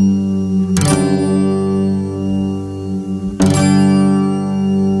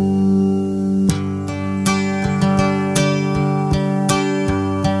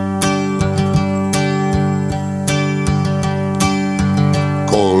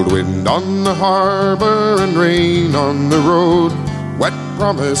 Cold wind on the harbor and rain on the road. Wet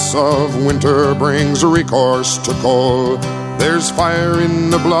promise of winter brings recourse to cold. There's fire in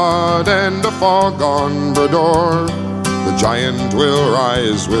the blood and a fog on Brador. The giant will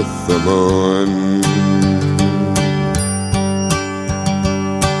rise with the moon.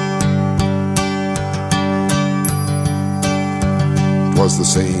 'Twas the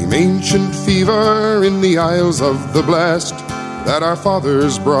same ancient fever in the Isles of the Blest that our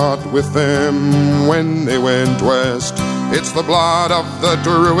fathers brought with them when they went west. It's the blood of the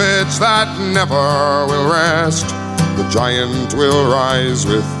Druids that never will rest. The giant will rise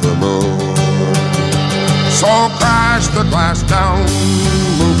with the moon. So crash the glass down,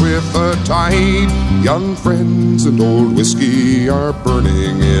 move with the tide. Young friends and old whiskey are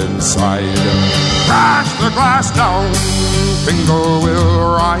burning inside. Crash the glass down, Fingal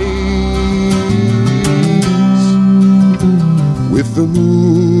will rise with the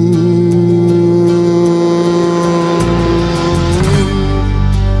moon.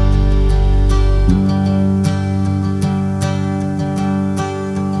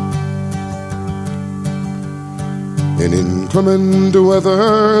 In inclement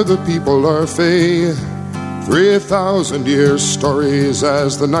weather the people are fey, 3,000 years stories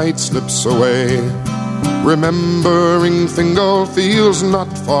as the night slips away. Remembering Fingal feels not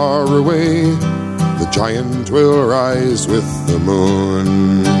far away. The giant will rise with the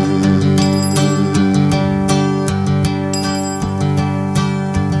moon.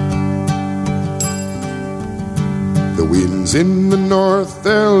 The wind's in the north,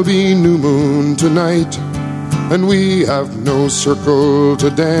 there'll be new moon tonight, and we have no circle to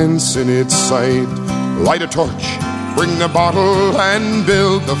dance in its sight. Light a torch, bring the bottle, and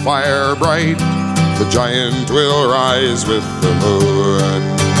build the fire bright. The giant will rise with the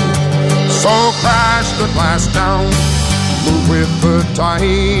moon. So crash the glass down, move with the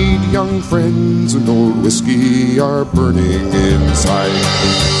tide. Young friends and old whiskey are burning inside.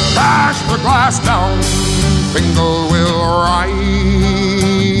 Crash the glass down, Fingal will rise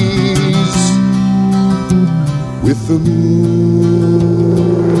with the moon.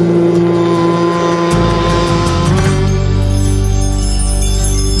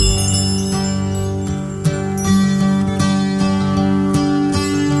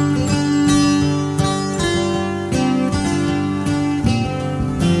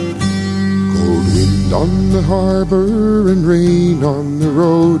 On the harbor and rain on the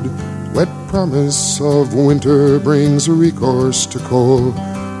road, wet promise of winter brings recourse to coal.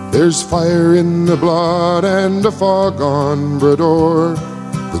 There's fire in the blood and a fog on Brador.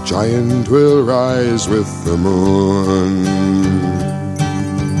 The giant will rise with the moon.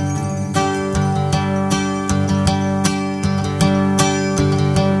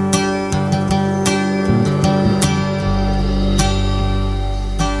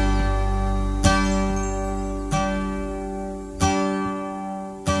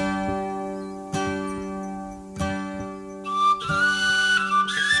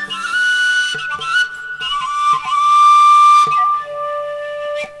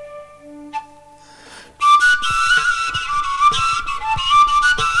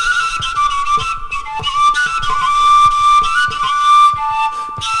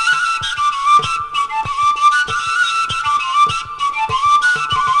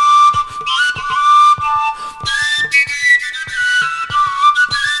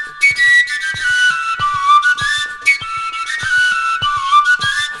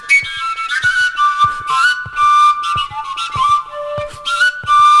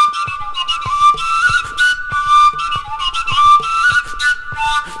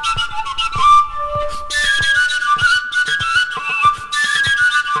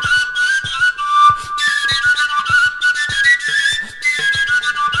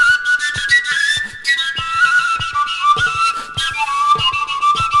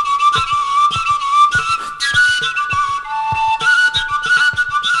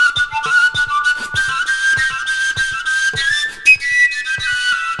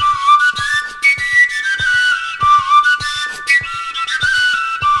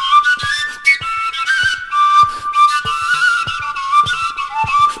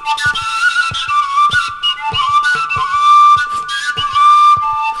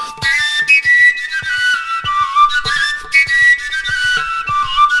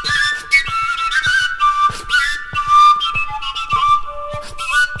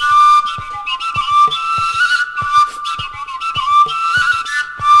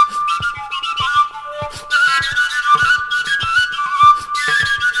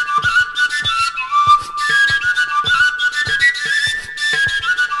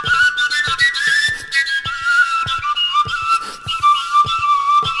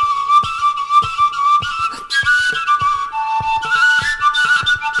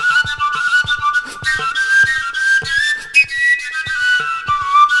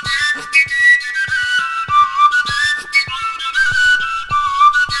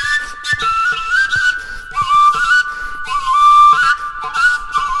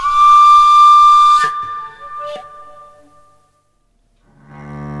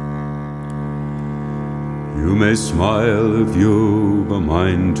 You may smile if you've a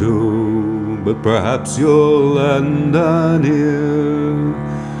mind to, but perhaps you'll lend an ear.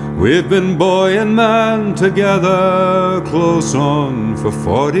 We've been boy and man together, close on for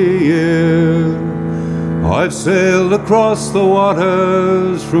 40 years. I've sailed across the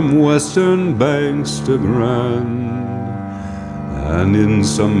waters from western banks to Grand, and in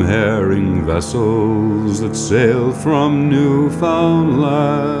some herring vessels that sail from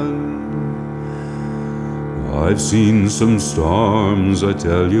Newfoundland. I've seen some storms, I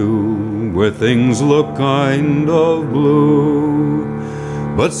tell you, where things look kind of blue,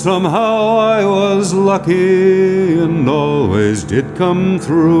 but somehow I was lucky and always did come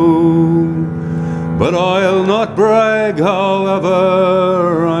through. But I'll not brag,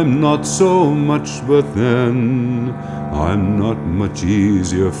 however, I'm not so much, but then I'm not much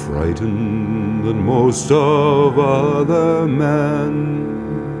easier frightened than most of other men.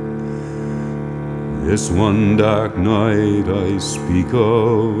 This one dark night I speak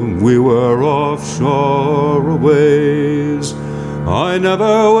of, we were offshore a ways. I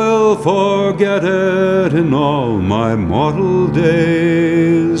never will forget it in all my mortal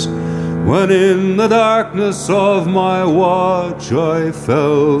days, when in the darkness of my watch I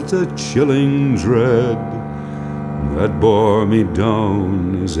felt a chilling dread that bore me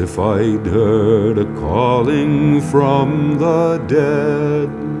down as if I'd heard a calling from the dead.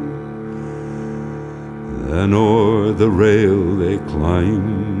 Then o'er the rail they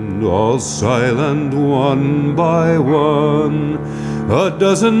climbed, all silent one by one, a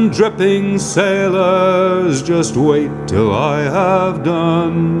dozen dripping sailors, just wait till I have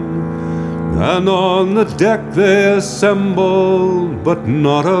done. And on the deck they assembled, but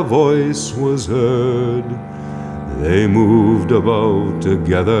not a voice was heard. They moved about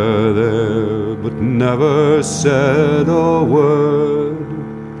together there, but never said a word.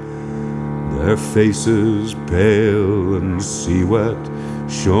 Their faces pale and sea-wet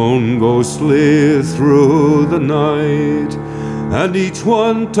shone ghostly through the night, and each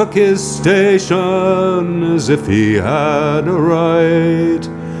one took his station as if he had a right.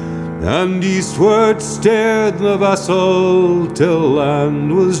 And eastward steered the vessel till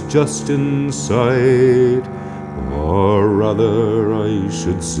land was just in sight. Or rather, I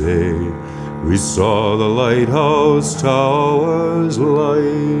should say, we saw the lighthouse towers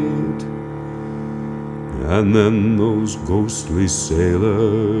light. And then those ghostly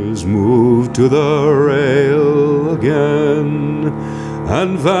sailors moved to the rail again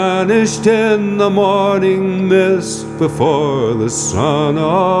and vanished in the morning mist before the Son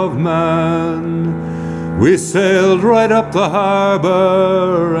of Man. We sailed right up the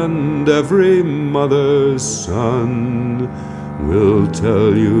harbor, and every mother's son will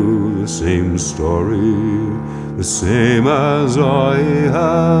tell you the same story, the same as I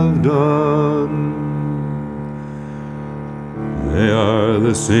have done. They are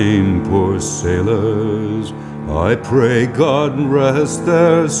the same poor sailors, I pray God rest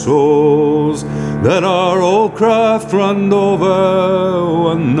their souls, that our old craft run over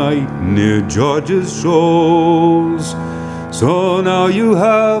one night near George's Shoals. So now you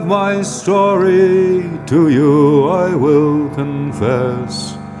have my story, to you I will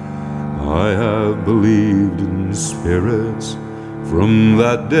confess. I have believed in spirits from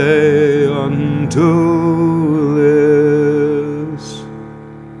that day unto this.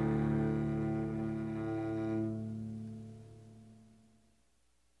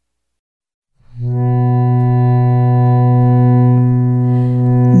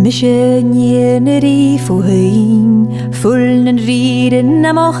 Mische njeneri fuhin, fullen rieden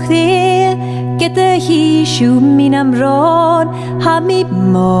am ochde, gete hishu min am ron, ha mi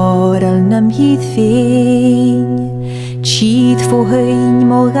moral nam hith fein. Chid fuhin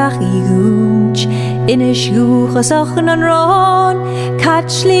mogach I gunch, in a shuchas ochen an ron,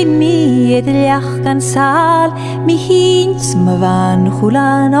 katschli mi edliach gan sal, mi hins ma van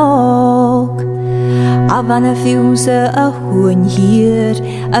chulan ok. A van a fiwse a hwn hir,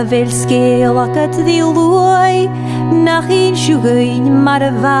 a fel sgel ac at ddilwy, nach un siwgyn mar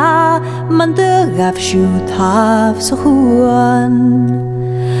y fa, man dygaf siw taf so chwan.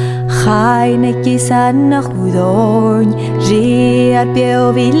 Chai na gysan a chwydorn, re ar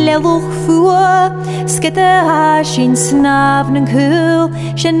bew fi lelwch fwa, sgyda a sy'n snaf na'n cwl,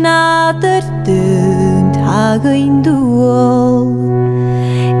 sy'n adr dynt ag ein dŵl.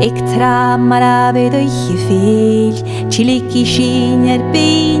 Ik tra mar a bydd o'i ffeil, chilik I sy'n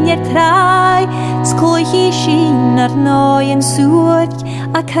bein trai, sglwch I sy'n ar noi yn sŵrg,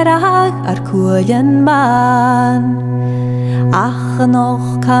 a carag ar cwyl yn man. Ach yn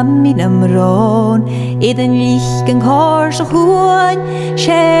och cam I namron, edyn lich yn cors o chwn,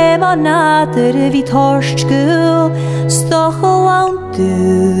 shem a nader fi torst gyl, stoch o lawn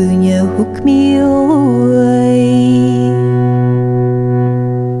dyn y hwg milwy.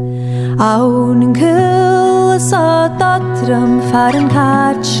 Awn yn cyl sa datram far yn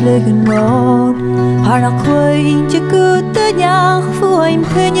catschlig yn ron, par na cwynt y gyd y niach fwy'n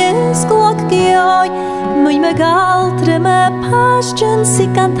cynnys glog geoi, mwy me galtrym y passion sy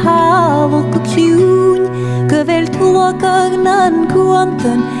gan talwg o cwn, gyfel tlwag ag na'n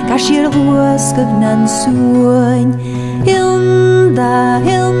cwantan, gasi'r ddwys ag na'n sŵn. Hilda,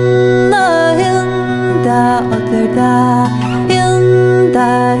 Hilda, Hilda, other da, Hilda,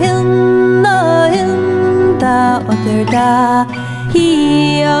 Hilda, Hilda, other da.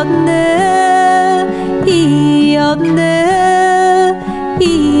 He on the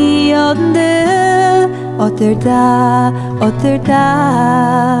other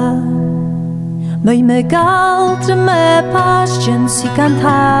da. Mae me galtra me passion sy gan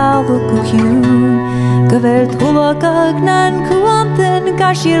talwg o cwn, gyfer tlwag ag na'n cwantan,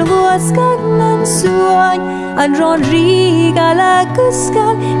 gasi'r lwys ag na'n sŵn, yn ron rig al ag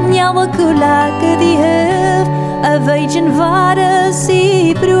ysgal, niaw ag gwlag ydi hyf, a feid yn faras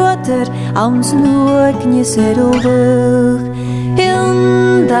I broder, awn snwag nes yr olwch.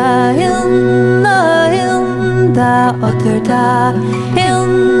 Hilda, Hilda, Hilda, other da,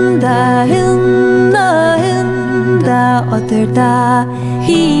 Hilda, Hilda, Hilda, other da.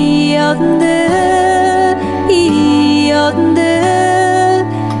 He on the,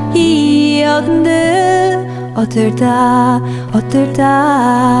 other da.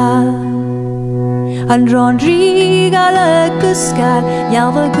 An ron rig al ag ysgal,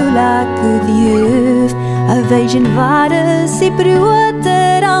 niaw y gwlag y ddiwf, a feid yn faras I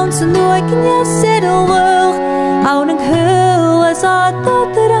broder, awn sy'n nwag nes yr olwch, awn yng nghyl as a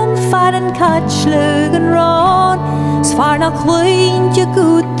dodr am far yn catschlyg yn ron, sfar na clwynt y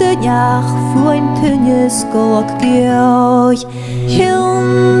gwyd y Ach fuin tunnes goak dioch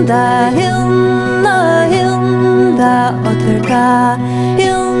Hilda, Hilda, Hilda Otterda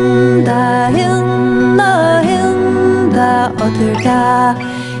Hilda, Hilda, Hilda Otterda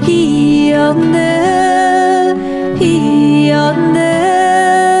Hionne, Hionne,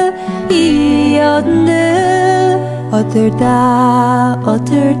 Hionne Otterda,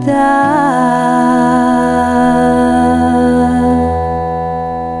 Otterda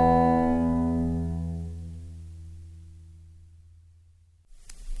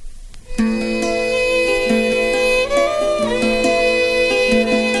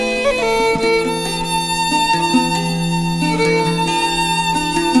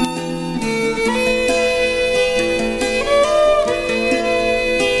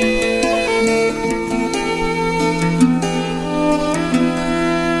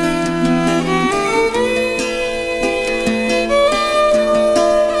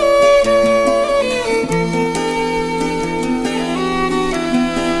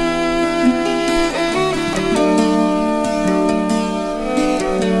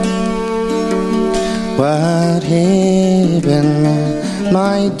What have been,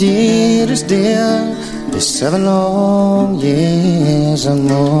 my dearest dear, this 7 long years and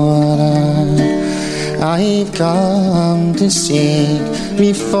more. I've come to seek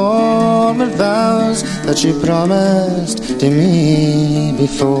me former vows that you promised to me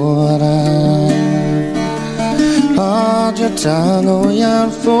before. Hold your tongue, oh, your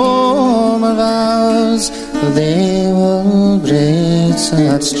former vows, they will breed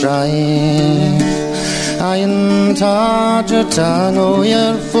such strife. I ain't taught your tongue, oh,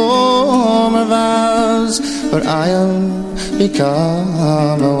 your former vows, for I'll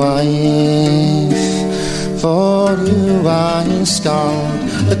become a wife. For you I scorned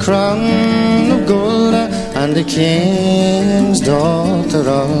the crown of gold and the king's daughter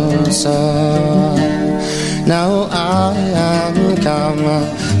also. Now I am come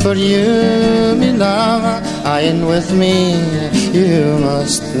for you, me love, I ain't with me, you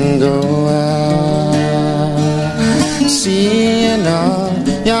must go. See you now,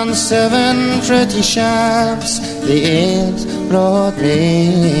 yon 7 pretty ships, the 8 brought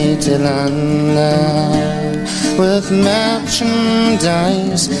me to land, with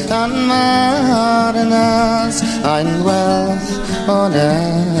merchandise and mariners and wealth on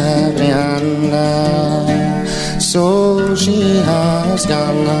every hand. So she has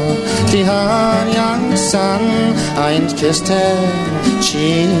gone to her young son, and kissed her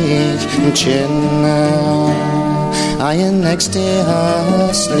cheek and chin. I am next to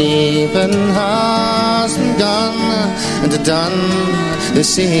her sleeping hasn't gone and done the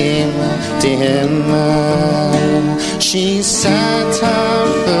same to him. She set her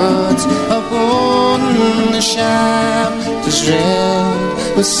foot upon the shaft, was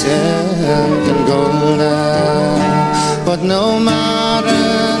red with silk and gold, but no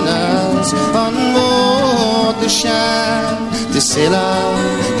mariners on board the shaft, the sailor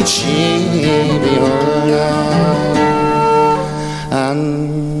could she behold.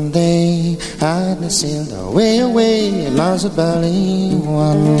 And they had sailed away, miles of barley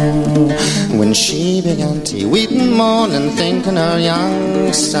one, when she began to weep and mourn and think on her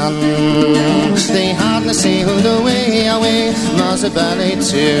young son. They had sailed away, miles of barley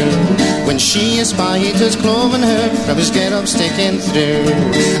too, when she espied his cloven hoof from his get up sticking through.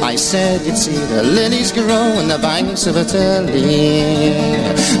 I said you'd see the lilies grow on the banks of Italy,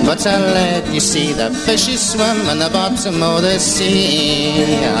 but I let you see the fishes swim on the bottom of the sea.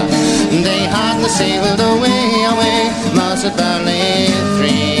 They had sailed away, miles of barley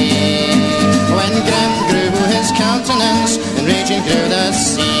free, when grim grew his countenance and raging grew the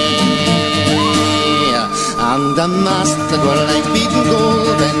sea. And the masts that were like beaten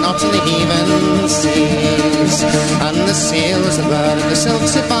gold went up to the heaving seas, and the sails that were the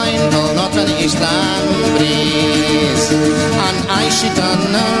silks of fine pulled not on the eastland breeze. And I she done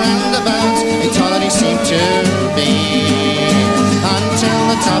around about, it already seemed to be, until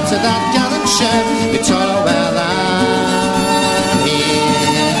the top of that gallant ship, it tore well and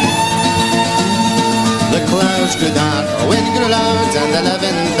here. The clouds grew dark, the wind grew loud, and the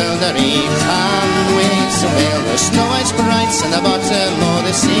living filled the reef, and waves and wail, the snow ice brights in the bottom of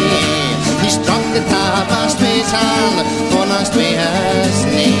the sea. He struck the topmast with his hand, foremast with his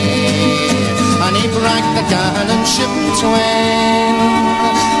knee, and he bracked the gallant ship in twain,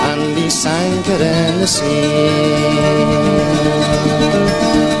 and he sank her in the sea.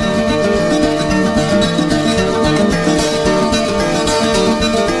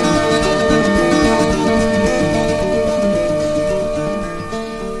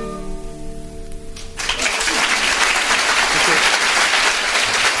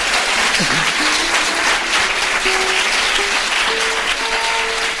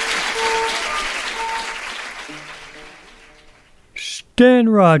 Dan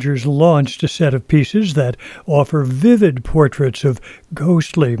Rogers launched a set of pieces that offer vivid portraits of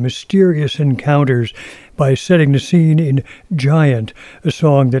ghostly, mysterious encounters by setting the scene in Giant, a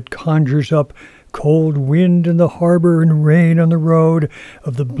song that conjures up cold wind in the harbor and rain on the road,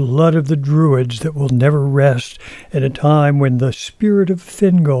 of the blood of the druids that will never rest, at a time when the spirit of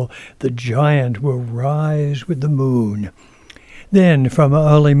Fingal, the giant, will rise with the moon. Then, from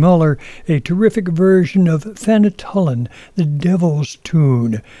Ollie Muller, a terrific version of Fanatullan, the Devil's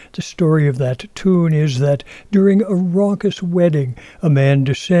Tune. The story of that tune is that during a raucous wedding, a man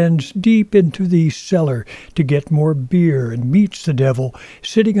descends deep into the cellar to get more beer and meets the devil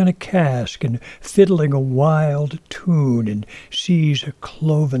sitting on a cask and fiddling a wild tune, and sees a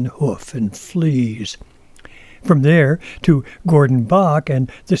cloven hoof and flees. From there to Gordon Bach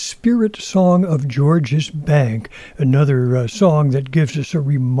and the Spirit Song of George's Bank, another song that gives us a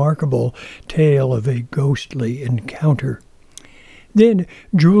remarkable tale of a ghostly encounter. Then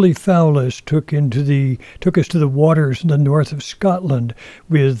Julie Fowlis took us to the waters in the north of Scotland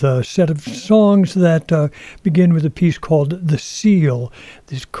with a set of songs that begin with a piece called The Seal,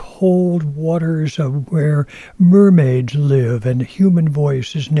 these cold waters where mermaids live and human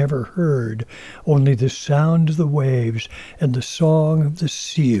voice is never heard, only the sound of the waves and the song of the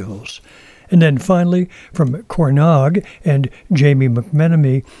seals. And then finally, from Cornog and Jamie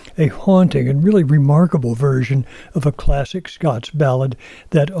McMenemy, a haunting and really remarkable version of a classic Scots ballad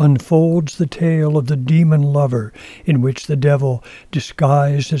that unfolds the tale of the demon lover, in which the devil,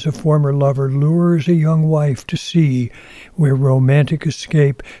 disguised as a former lover, lures a young wife to sea, where romantic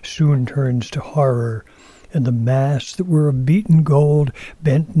escape soon turns to horror. And the masts that were of beaten gold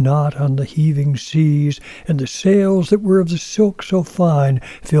bent not on the heaving seas, and the sails that were of the silk so fine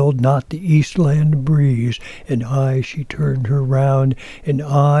filled not the eastland breeze. And aye she turned her round, and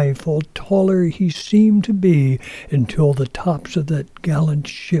aye full taller he seemed to be, until the tops of that gallant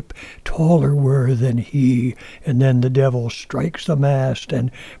ship taller were than he. And then the devil strikes the mast and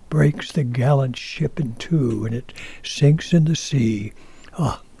breaks the gallant ship in two, and it sinks in the sea.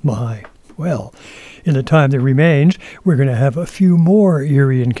 Ah, my! Well, in the time that remains, we're going to have a few more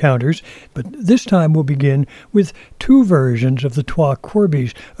eerie encounters, but this time we'll begin with two versions of the Twa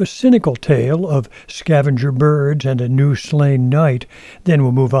Corbies, a cynical tale of scavenger birds and a new slain knight. Then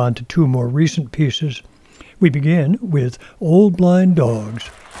we'll move on to two more recent pieces. We begin with Old Blind Dogs.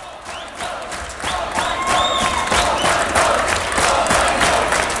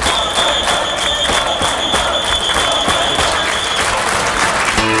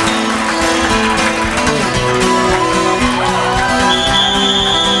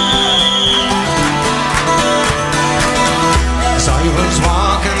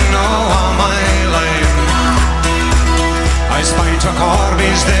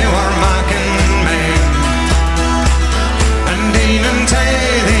 Corbies, they were mocking me, and Dean and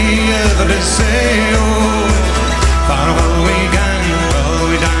Tay the other to say, oh, farewell we gang, will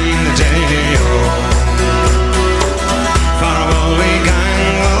we dine the day, oh, farewell we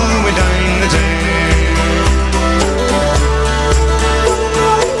gang, will we dine the day.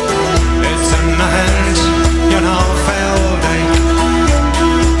 It's in the hand, you know, fell day.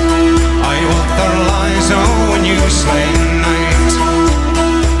 I walk their lies, oh, when you slay night.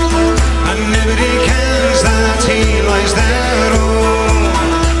 Nobody kens that he lies there, oh,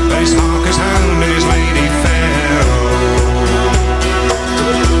 but his hawker's hound and his lady fair, oh,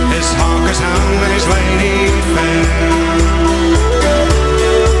 his hawker's hound and his lady fair,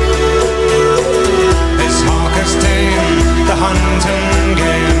 his hawker's tame, the hunting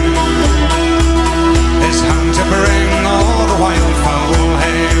game, his hound to bring all the wild fowl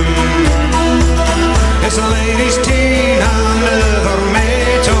home, his lady's teen and other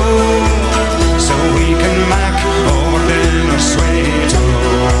mate, oh, so we can mac over dinner sweet, oh,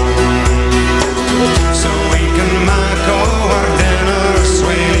 so we can mac over dinner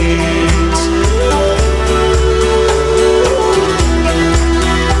sweet.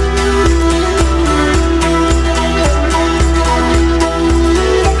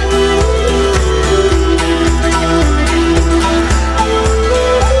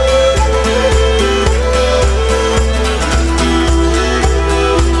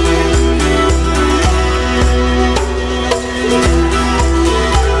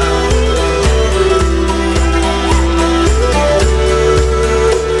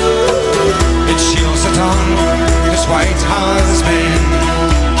 White husband,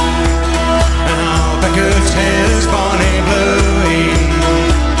 and I'll pick out his bonny bluey,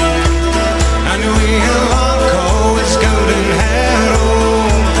 and we'll lock his golden hair,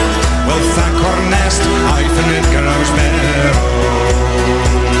 oh, we'll thank her nest, I fin it grows bare, oh,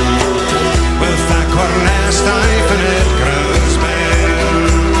 we'll thank her nest, I fin it grows bare.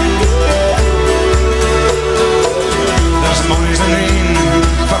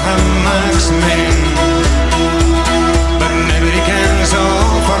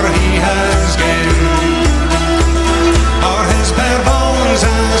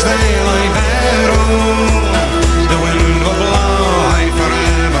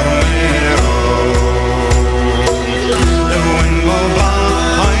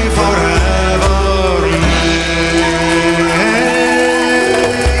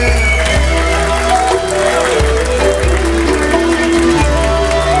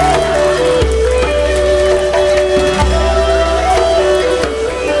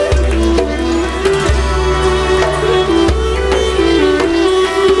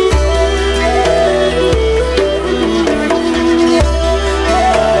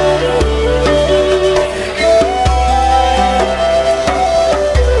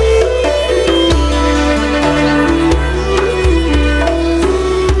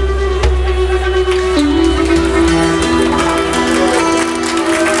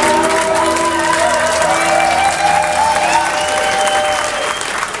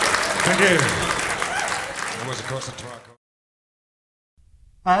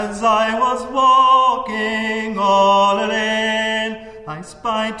 As I was walking all alone, I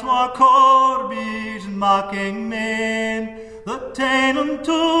spied twa corbies mocking men. The tane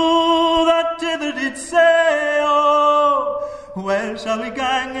unto that thither did say, oh, where shall we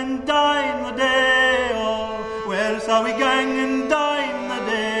gang and dine the day? Oh, where shall we gang and dine the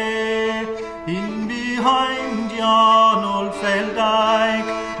day? In behind yon old fell dyke,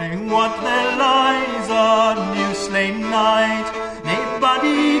 and what there lies a new slain knight.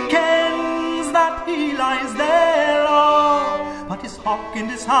 Nobody kens that he lies there, oh, but his hawk and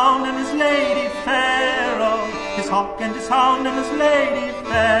his hound and his lady fair, oh, his hawk and his hound and his lady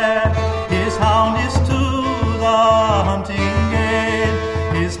fair. His hound is to the hunting gate,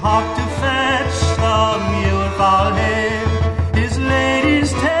 his hawk to fetch the mulefowl hay, his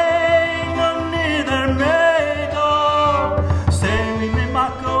lady's ta'en on neither maid, oh, say we may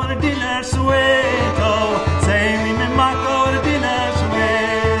mak go at a dinner sweet, oh, say we may mak go at a dinner sweet.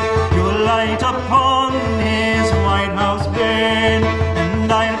 You'll light upon his white house burn,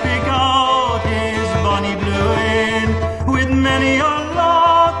 and I'll pick out his bonny blue inn, with many a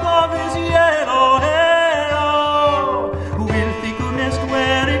lock of his yellow hair, oh, we'll think of nest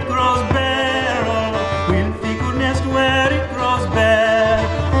where it grows bare, oh, we'll think of nest where it grows bare.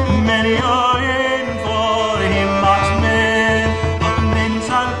 Many a inn for him marksman, but men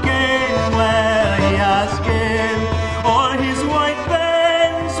shall ken where he has gone, or his white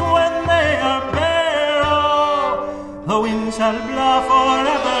bands when they are bare, oh, the wind shall blow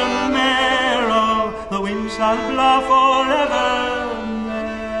forevermore, oh, the wind shall blow forevermore.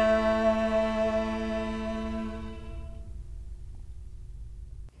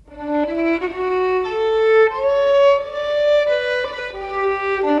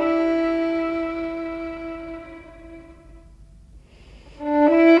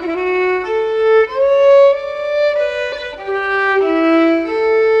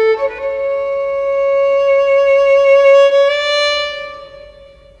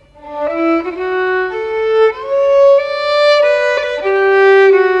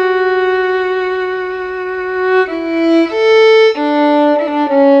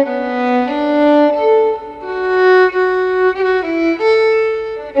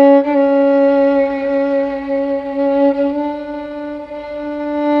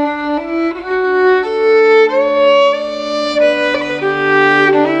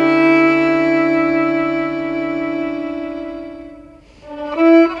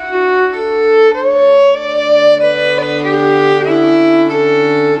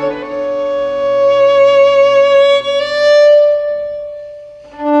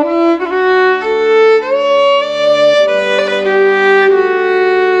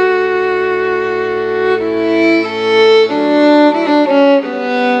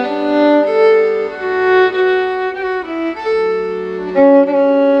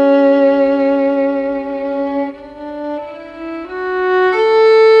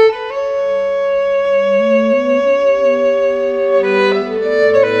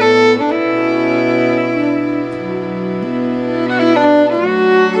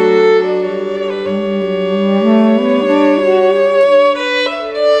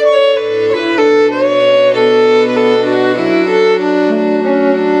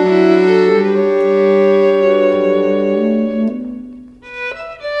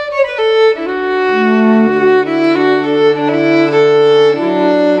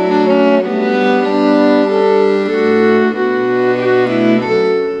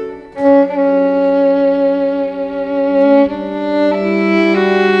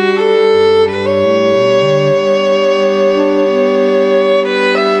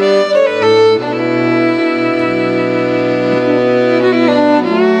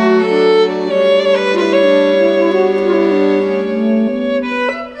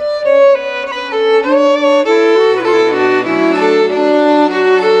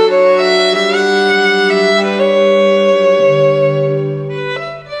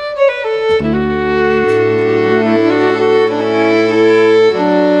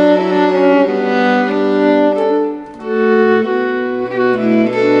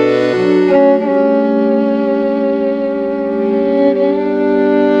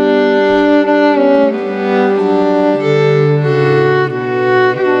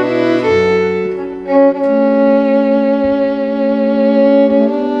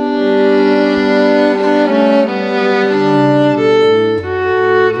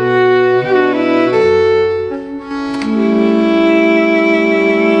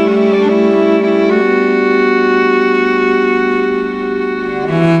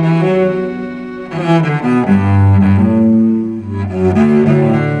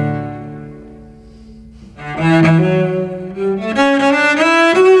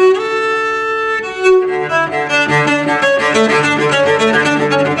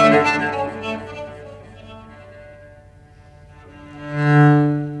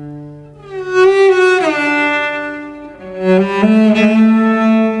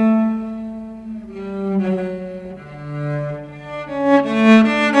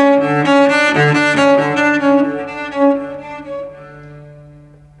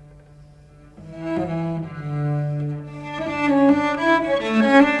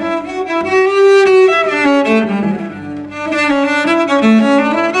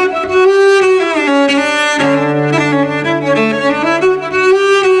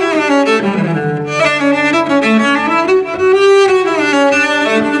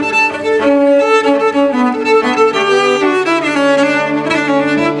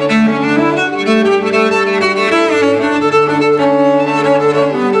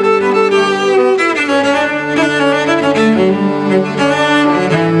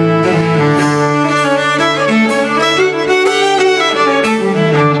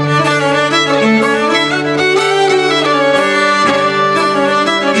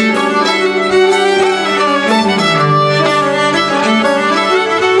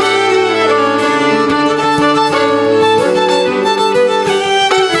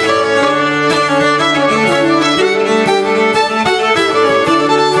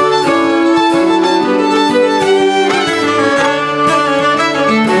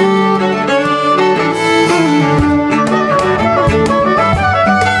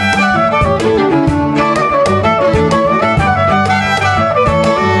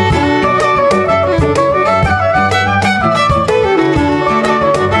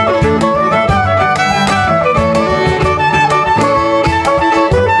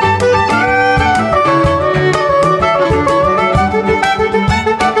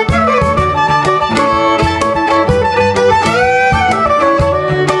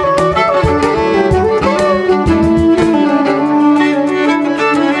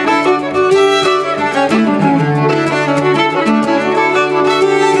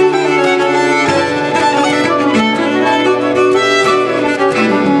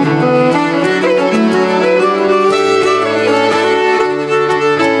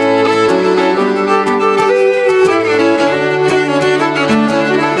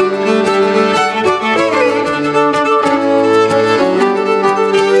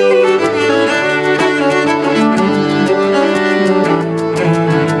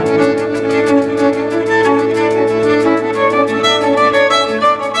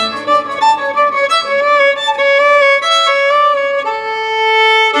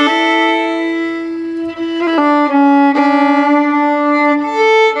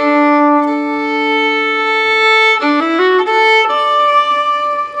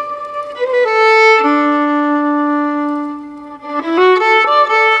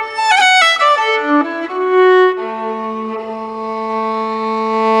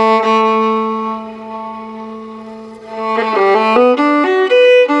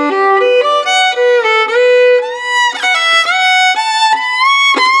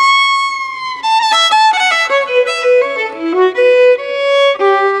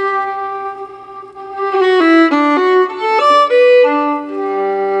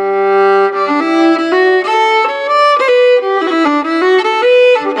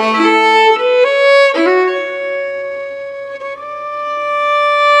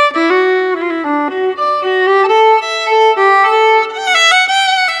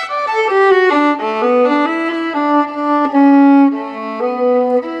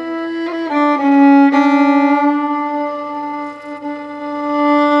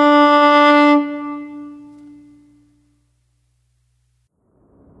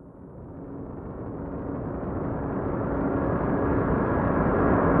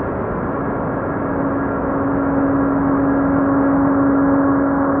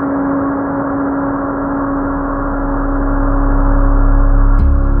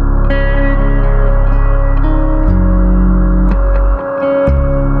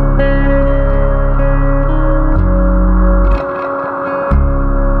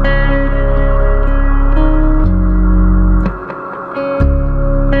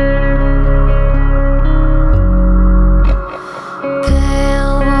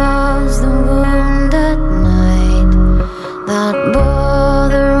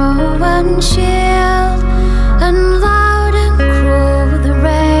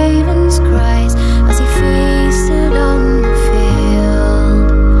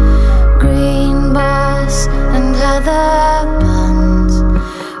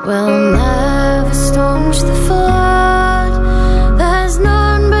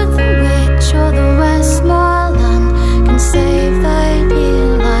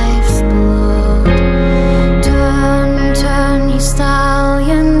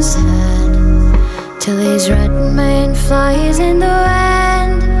 His red mane flies in the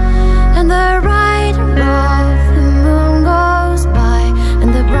wind, and the rider of the moon goes by,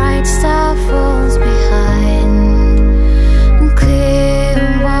 and the bright star falls behind. And clear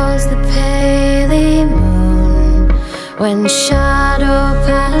was the pale moon when shadow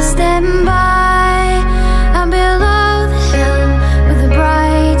passed them by, and below the hill were the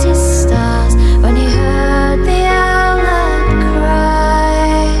brightest stars when he heard the owlet cry.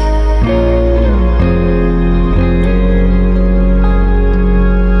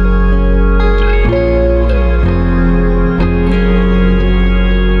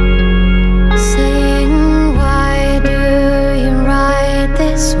 Saying, why do you ride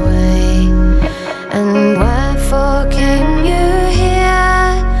this way? And wherefore came you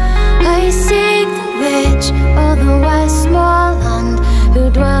here? I seek the witch of the Westmoreland, who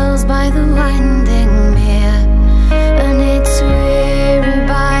dwells by the winding mere, and it's weary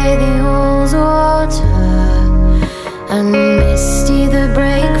by the old water, and misty the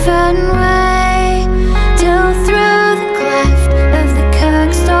Breakford way, till through the cleft of the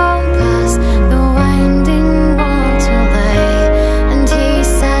Kirkstone Pass the winding water lay. And he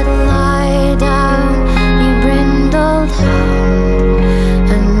said, lie down, ye brindled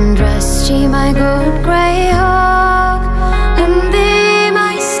hound, and rest ye, my good grey hawk, and thee,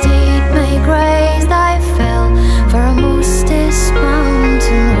 my steed, may graze thy fill for a mostest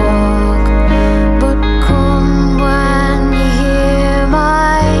mountain walk. But come when ye hear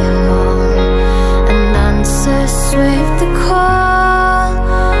my horn, and answer swift the call,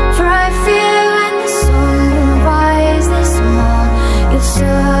 for I fear when the sun will rise this morn, you'll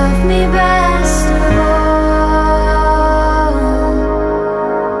serve me best of all.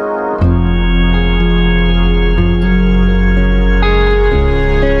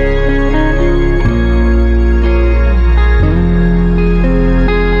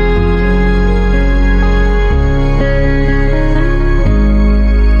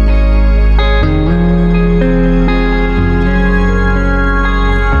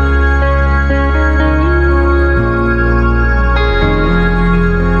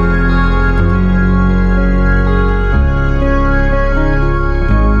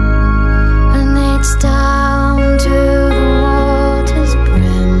 And it's down to the water's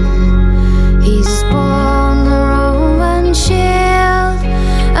brim he's borne the Roman shield,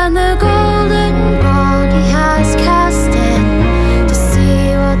 and the golden rod he has cast in to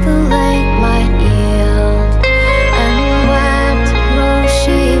see what the lake might yield. And wet rose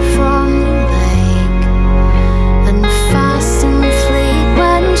she from the lake, and fast and fleet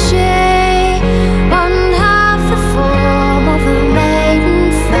went she, on half the form of a maiden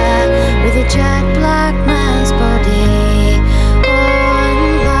fair, with a jet black mare's body. Oh, and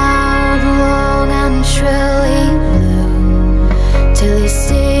loud, long, and shrill he blew, till his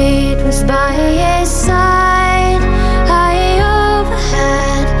steed was by his side. High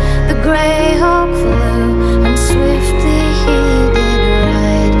overhead the grey hawk flew, and swiftly he did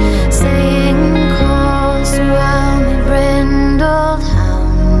ride, saying, course well, me brindled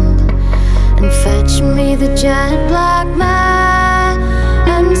hound, and fetch me the jet black mare,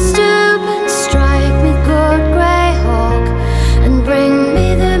 and stoop and strike me good grey hawk, and bring me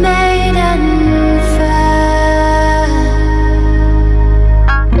the maiden fair.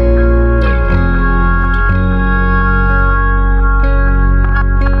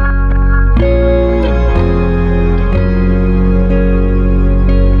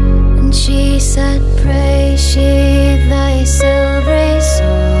 And she said, pray sheathe thy silvery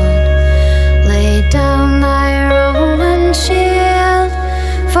sword, lay down thy Roman shield,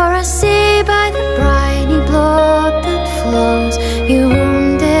 for I see by the briny blood that flows you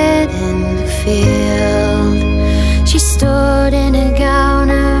wounded in the field. She stood in a gown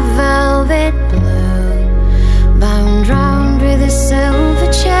of velvet blue, bound round with a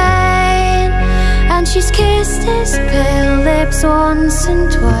silver chain, and she's kissed his pale lips once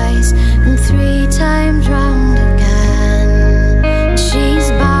and twice, and 3 times round again. She's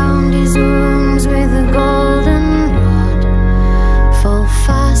bound his wounds with a golden rod, full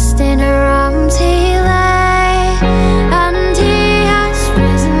fast in her arms he lay, and he has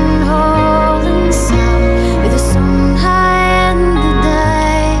risen whole and sound, with the sun high in the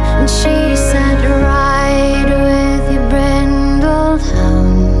day. And she said, ride with your brindled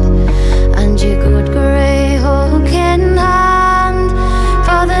hound, and your good grey hawk in hand,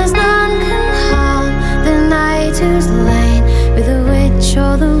 for there's none can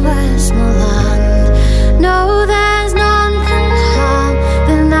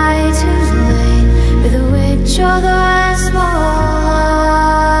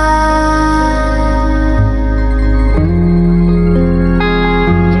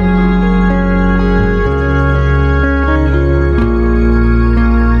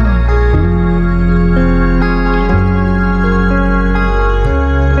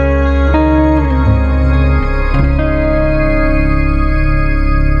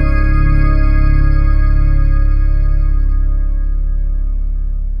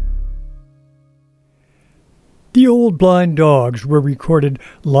Old Blind Dogs were recorded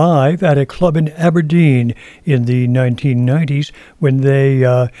live at a club in Aberdeen in the 1990s when they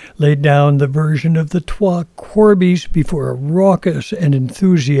laid down the version of the Twa Corbies before a raucous and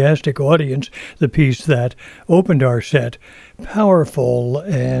enthusiastic audience, the piece that opened our set. Powerful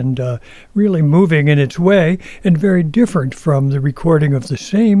and really moving in its way, and very different from the recording of the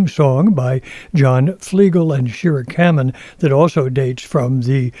same song by John Flegel and Shira Kamen that also dates from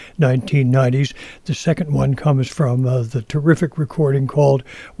the 1990s. The second one comes from the terrific recording called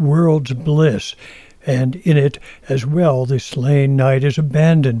World's Bliss. And in it as well, the slain knight is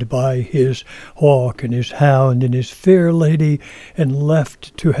abandoned by his hawk and his hound and his fair lady, and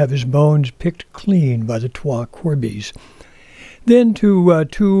left to have his bones picked clean by the Twa Corbies. Then to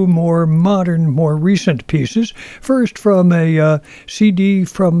two more modern, more recent pieces. First from a CD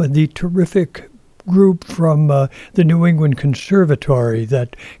from the terrific group from the New England Conservatory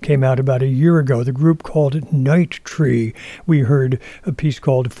that came out about a year ago. The group called it Night Tree. We heard a piece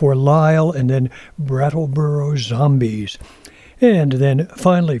called For Lyle and then Brattleboro Zombies. And then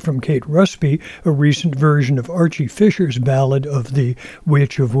finally from Kate Rusby, a recent version of Archie Fisher's ballad of the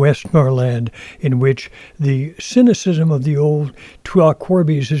Witch of Westmoreland, in which the cynicism of the old Twa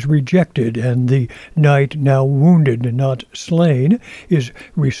Corbies is rejected, and the knight, now wounded, not slain, is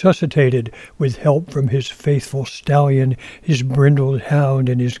resuscitated with help from his faithful stallion, his brindled hound,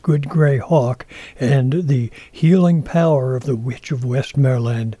 and his good grey hawk, and the healing power of the Witch of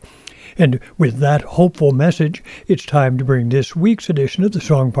Westmoreland. And with that hopeful message, it's time to bring this week's edition of the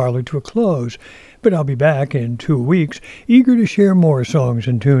Song Parlor to a close. But I'll be back in 2 weeks, eager to share more songs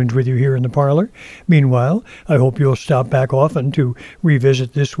and tunes with you here in the parlor. Meanwhile, I hope you'll stop back often to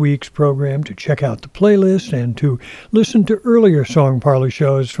revisit this week's program, to check out the playlist, and to listen to earlier Song Parlor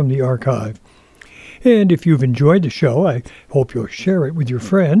shows from the archive. And if you've enjoyed the show, I hope you'll share it with your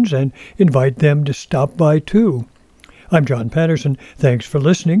friends and invite them to stop by too. I'm John Patterson. Thanks for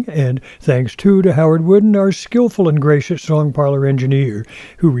listening, and thanks too to Howard Wooden, our skillful and gracious Song Parlor engineer,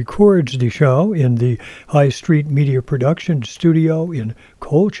 who records the show in the High Street Media Production Studio in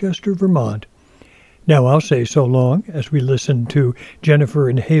Colchester, Vermont. Now I'll say so long as we listen to Jennifer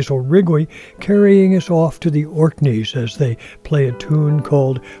and Hazel Wrigley carrying us off to the Orkneys as they play a tune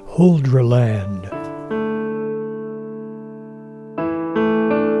called Huldraland.